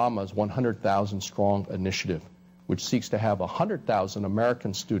President Obama's 100,000 strong initiative, which seeks to have 100,000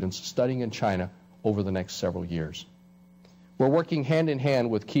 American students studying in China over the next several years. We're working hand in hand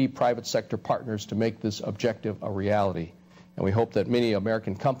with key private sector partners to make this objective a reality. And we hope that many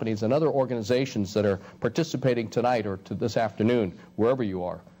American companies and other organizations that are participating tonight or this afternoon, wherever you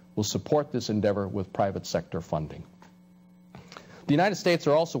are, will support this endeavor with private sector funding. The United States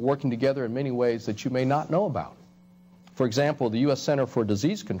are also working together in many ways that you may not know about. For example, the U.S. Center for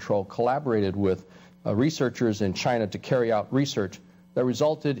Disease Control collaborated with researchers in China to carry out research that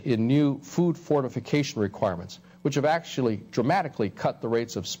resulted in new food fortification requirements, which have actually dramatically cut the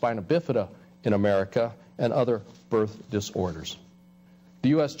rates of spina bifida in America and other birth disorders. The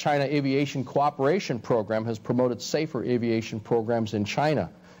U.S.-China Aviation Cooperation Program has promoted safer aviation programs in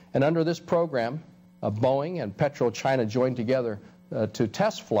China. And under this program, Boeing and PetroChina joined together to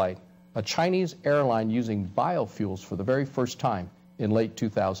test flight a Chinese airline using biofuels for the very first time in late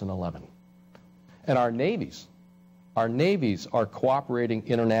 2011. And our navies are cooperating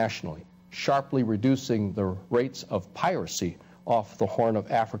internationally, sharply reducing the rates of piracy off the Horn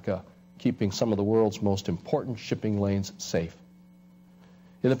of Africa, keeping some of the world's most important shipping lanes safe.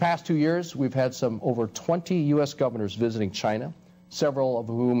 In the past 2 years, we've had over 20 U.S. governors visiting China, several of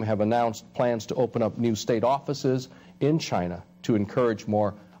whom have announced plans to open up new state offices in China to encourage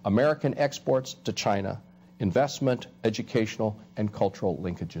more American exports to China, investment, educational, and cultural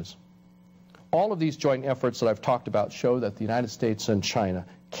linkages. All of these joint efforts that I've talked about show that the United States and China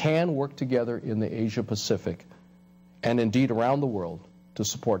can work together in the Asia-Pacific and indeed around the world to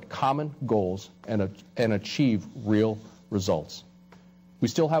support common goals and achieve real results. We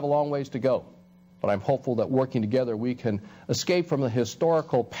still have a long ways to go, but I'm hopeful that working together we can escape from the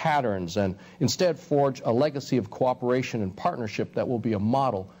historical patterns and instead forge a legacy of cooperation and partnership that will be a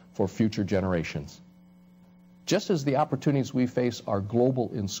model for future generations. Just as the opportunities we face are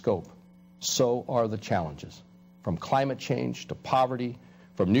global in scope, so are the challenges. From climate change to poverty,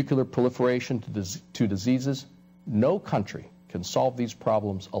 from nuclear proliferation to diseases, no country can solve these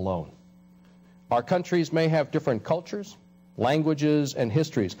problems alone. Our countries may have different cultures, languages, and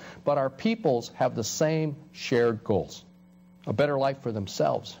histories, but our peoples have the same shared goals: a better life for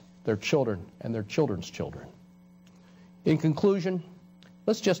themselves, their children, and their children's children. In conclusion,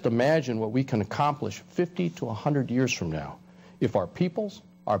 let's just imagine what we can accomplish 50 to 100 years from now if our peoples,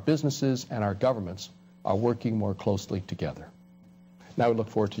 our businesses, and our governments are working more closely together. Now we look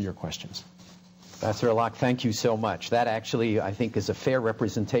forward to your questions. Ambassador Locke, thank you so much. That actually, I think, is a fair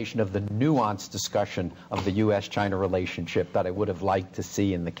representation of the nuanced discussion of the U.S.-China relationship that I would have liked to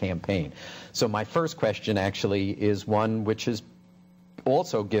see in the campaign. So my first question actually is one which is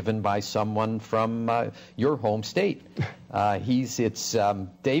also given by someone from your home state. It's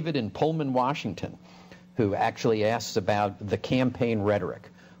David in Pullman, Washington, who actually asks about the campaign rhetoric,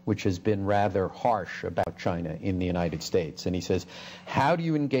 which has been rather harsh about China in the United States. And he says, how do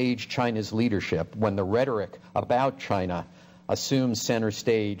you engage China's leadership when the rhetoric about China assumes center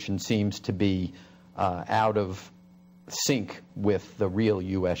stage and seems to be out of sync with the real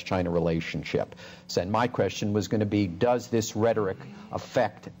U.S.-China relationship? So, and my question was going to be, does this rhetoric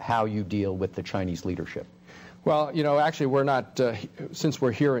affect how you deal with the Chinese leadership? Well, you know, actually we're not, since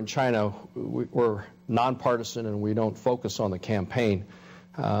we're here in China, we're nonpartisan and we don't focus on the campaign.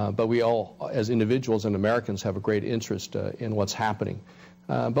 But we all, as individuals and Americans, have a great interest in what's happening.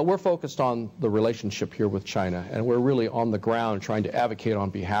 But we're focused on the relationship here with China, and we're really on the ground trying to advocate on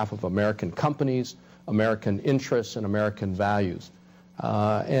behalf of American companies, American interests, and American values. You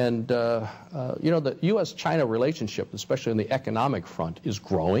know, the U.S.-China relationship, especially on the economic front, is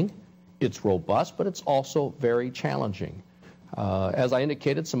growing. It's robust, but it's also very challenging. As I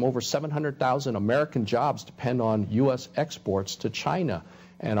indicated, over 700,000 American jobs depend on U.S. exports to China,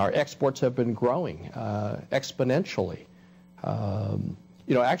 and our exports have been growing exponentially.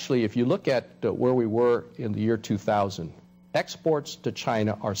 You know, actually, if you look at where we were in the year 2000, exports to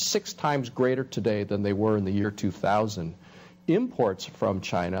China are 6 times greater today than they were in the year 2000. Imports from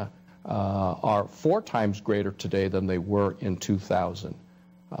China are 4 times greater today than they were in 2000.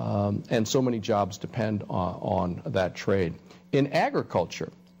 And so many jobs depend on that trade. In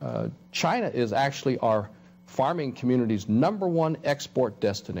agriculture, China is actually our farming community's #1 export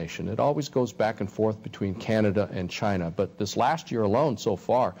destination. It always goes back and forth between Canada and China, but this last year alone so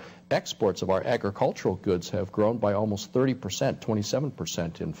far, exports of our agricultural goods have grown by almost 30%,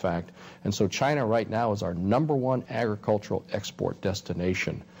 27% in fact. And so China right now is our #1 agricultural export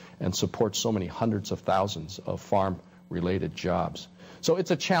destination and supports so many hundreds of thousands of farm-related jobs. So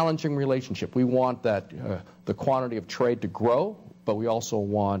it's a challenging relationship. We want that the quantity of trade to grow, but we also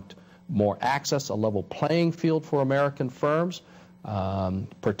want more access, a level playing field for American firms,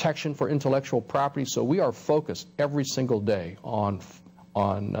 protection for intellectual property. So we are focused every single day on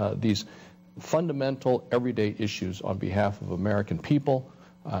these fundamental everyday issues on behalf of American people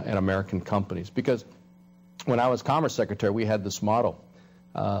and American companies. Because when I was Commerce Secretary, we had this motto: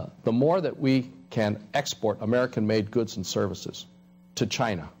 the more that we can export American-made goods and services to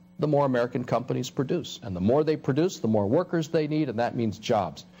China, the more American companies produce. And the more they produce, the more workers they need, and that means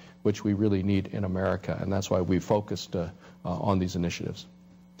jobs, which we really need in America. And that's why we focused on these initiatives.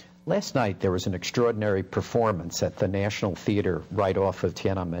 Last night there was an extraordinary performance at the National Theater right off of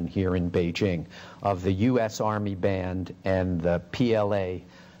Tiananmen here in Beijing of the U.S. Army Band and the PLA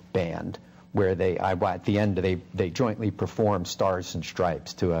Band, where at the end they jointly performed Stars and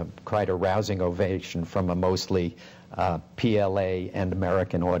Stripes to quite a rousing ovation from a mostly PLA and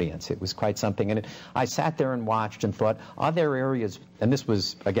American audience. It was quite something. And I sat there and watched and thought, are there areas, and this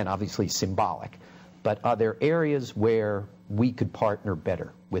was, again, obviously symbolic, but are there areas where we could partner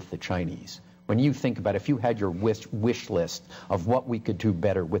better with the Chinese? When you think about if you had your wish list of what we could do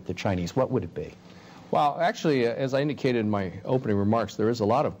better with the Chinese, what would it be? Well, actually, as I indicated in my opening remarks, there is a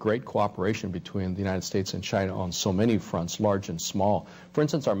lot of great cooperation between the United States and China on so many fronts, large and small. For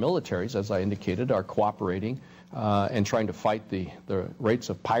instance, our militaries, as I indicated, are cooperating and trying to fight the rates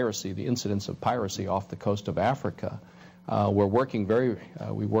of piracy, the incidence of piracy off the coast of Africa. We're working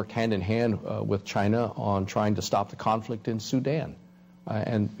we work hand in hand with China on trying to stop the conflict in Sudan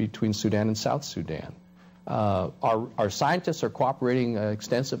and between Sudan and South Sudan. Our scientists are cooperating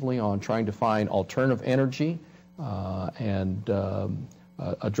extensively on trying to find alternative energy and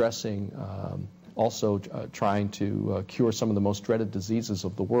addressing, also trying to cure some of the most dreaded diseases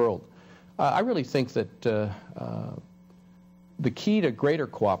of the world. I really think that the key to greater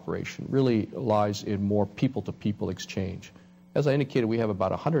cooperation really lies in more people-to-people exchange. As I indicated, we have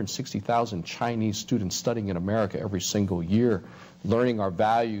about 160,000 Chinese students studying in America every single year, learning our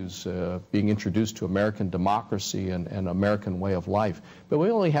values, being introduced to American democracy and American way of life. But we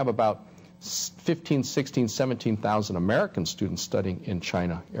only have about 15, 16, 17,000 American students studying in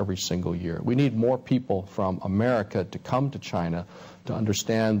China every single year. We need more people from America to come to China to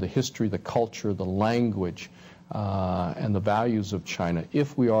understand the history, the culture, the language, and the values of China,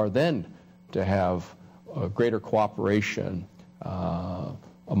 if we are then to have greater cooperation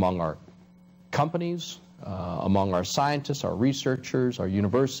among our companies, among our scientists, our researchers, our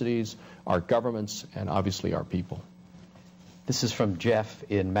universities, our governments, and obviously our people. This is from Jeff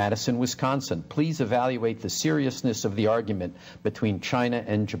in Madison, Wisconsin. Please evaluate the seriousness of the argument between China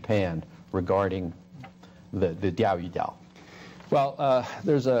and Japan regarding the Diaoyudiao. Well,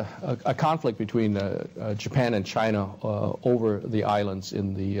 there's a conflict between Japan and China over the islands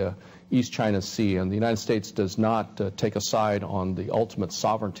in the East China Sea, and the United States does not take a side on the ultimate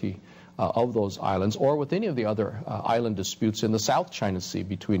sovereignty of those islands, or with any of the other island disputes in the South China Sea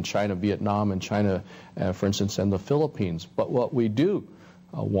between China, Vietnam, and China, for instance, and the Philippines. But what we do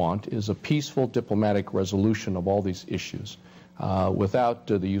want is a peaceful diplomatic resolution of all these issues without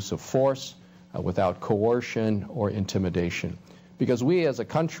the use of force, without coercion or intimidation. Because we as a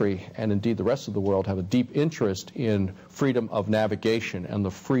country, and indeed the rest of the world, have a deep interest in freedom of navigation and the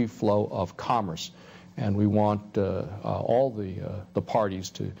free flow of commerce. And we want all the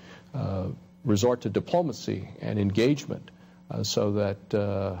parties to resort to diplomacy and engagement so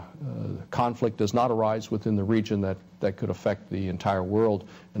that conflict does not arise within the region that could affect the entire world,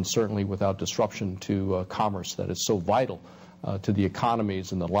 and certainly without disruption to commerce that is so vital to the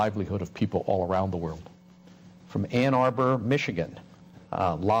economies and the livelihood of people all around the world. From Ann Arbor, Michigan,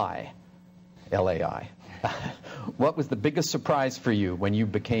 Lai, L-A-I. What was the biggest surprise for you when you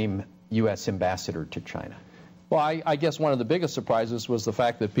became U.S. ambassador to China? Well, I guess one of the biggest surprises was the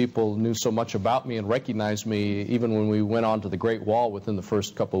fact that people knew so much about me and recognized me even when we went onto the Great Wall within the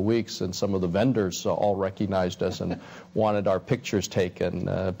first couple of weeks, and some of the vendors all recognized us and wanted our pictures taken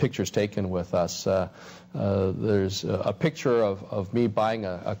with us. There's a picture of me buying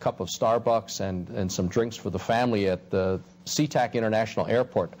a cup of Starbucks and some drinks for the family at the SeaTac International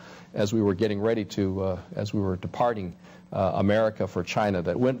Airport as we were getting ready to, as we were departing America for China,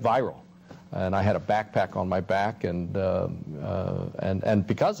 that went viral. And I had a backpack on my back, and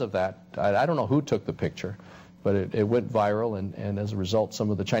because of that, I don't know who took the picture, but it went viral, and as a result,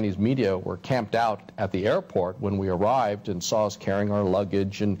 some of the Chinese media were camped out at the airport when we arrived and saw us carrying our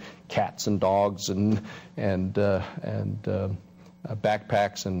luggage and cats and dogs and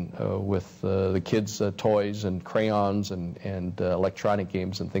backpacks and with the kids' toys and crayons and electronic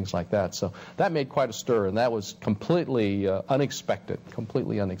games and things like that. So that made quite a stir, and that was completely unexpected.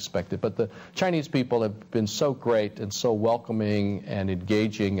 But the Chinese people have been so great and so welcoming and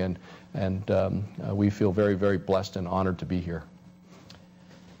engaging, and we feel very, very blessed and honored to be here.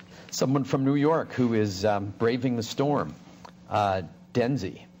 Someone from New York who is braving the storm,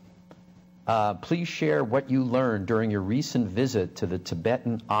 Denzi. Please share what you learned during your recent visit to the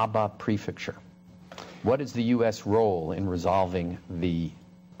Tibetan Aba Prefecture. What is the U.S. role in resolving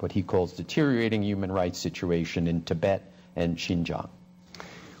what he calls deteriorating human rights situation in Tibet and Xinjiang?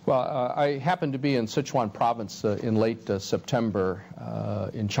 Well, I happened to be in Sichuan province in late September,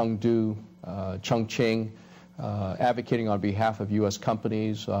 in Chengdu, Chongqing, advocating on behalf of U.S.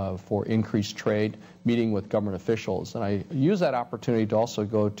 companies for increased trade, meeting with government officials. And I used that opportunity to also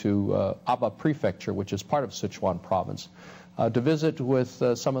go to Aba Prefecture, which is part of Sichuan province, to visit with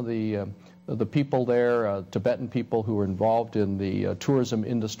some of the the people there, Tibetan people who are involved in the tourism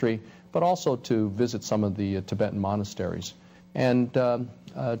industry, but also to visit some of the Tibetan monasteries and to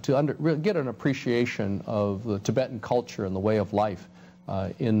get an appreciation of the Tibetan culture and the way of life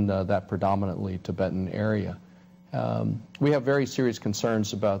in that predominantly Tibetan area. We have very serious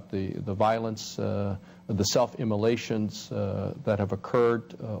concerns about the violence, the self-immolations that have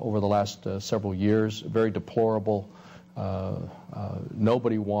occurred over the last several years. Very deplorable.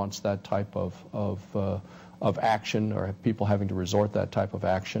 Nobody wants that type of action, or people having to resort that type of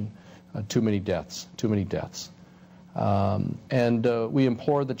action. Too many deaths. Too many deaths. And we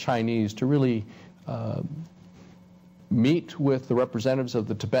implore the Chinese to really meet with the representatives of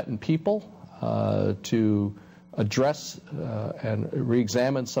the Tibetan people to address and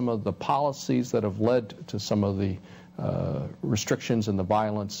re-examine some of the policies that have led to some of the restrictions and the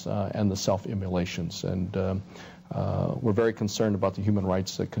violence and the self-immolations. And we're very concerned about the human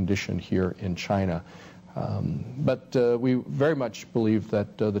rights condition here in China. But we very much believe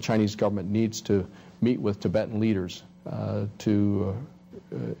that the Chinese government needs to meet with Tibetan leaders to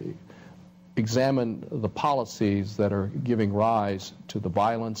examine the policies that are giving rise to the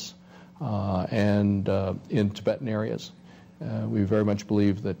violence and in Tibetan areas. We very much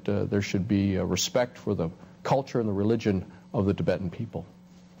believe that there should be respect for the culture and the religion of the Tibetan people,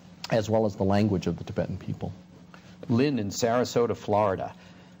 as well as the language of the Tibetan people. Lynn in Sarasota, Florida.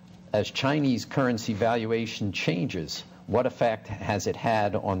 As Chinese currency valuation changes, what effect has it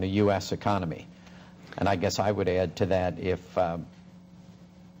had on the U.S. economy? And I guess I would add to that, if, of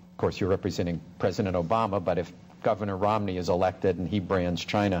course, you're representing President Obama, but if Governor Romney is elected and he brands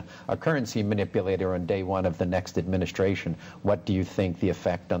China a currency manipulator on day one of the next administration, what do you think the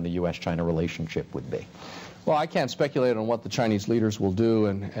effect on the U.S.-China relationship would be? Well, I can't speculate on what the Chinese leaders will do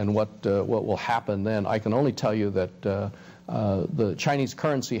and what will happen then. I can only tell you that the Chinese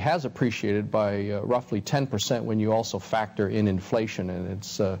currency has appreciated by roughly 10% when you also factor in inflation, and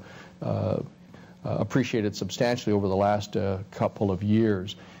it's appreciated substantially over the last couple of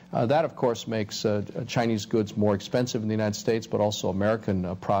years. That, of course, makes Chinese goods more expensive in the United States, but also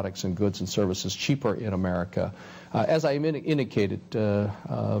American products and goods and services cheaper in America. As I indicated,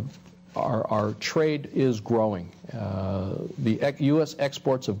 our trade is growing. The U.S.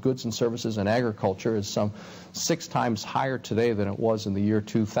 exports of goods and services and agriculture is some 6 times higher today than it was in the year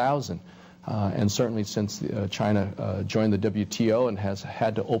 2000. And certainly since China joined the WTO and has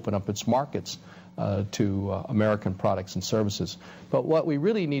had to open up its markets to American products and services. But what we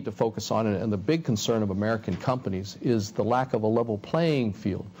really need to focus on, and the big concern of American companies, is the lack of a level playing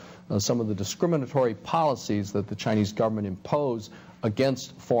field. Some of the discriminatory policies that the Chinese government impose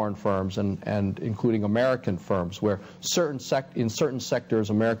against foreign firms and including American firms, where in certain sectors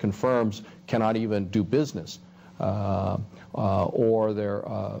American firms cannot even do business, or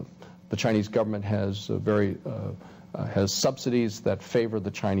the Chinese government has has subsidies that favor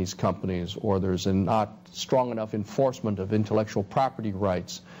the Chinese companies, or there's not strong enough enforcement of intellectual property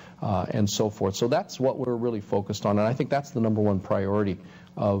rights, and so forth. So that's what we're really focused on, and I think that's the #1 priority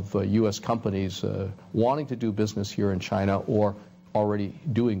of U.S. companies wanting to do business here in China or already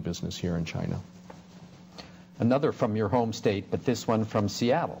doing business here in China. Another from your home state, but this one from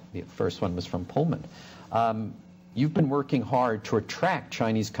Seattle. The first one was from Pullman. You've been working hard to attract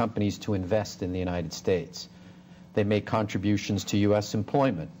Chinese companies to invest in the United States. They make contributions to U.S.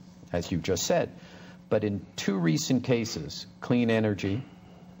 employment, as you just said. But in 2 recent cases, clean energy,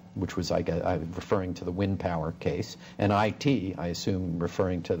 which was, I'm referring to the wind power case, and IT, I assume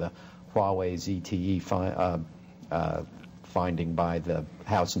referring to the Huawei ZTE finding by the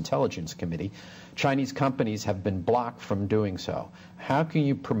House Intelligence Committee, Chinese companies have been blocked from doing so. How can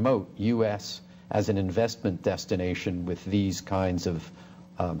you promote U.S. as an investment destination with these kinds of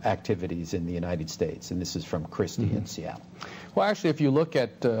activities in the United States? And this is from Christie in Seattle. Well, actually, if you look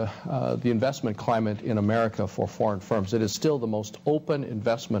at the investment climate in America for foreign firms, it is still the most open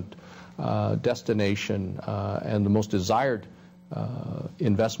investment destination and the most desired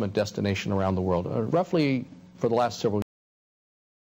investment destination around the world. Roughly for the last several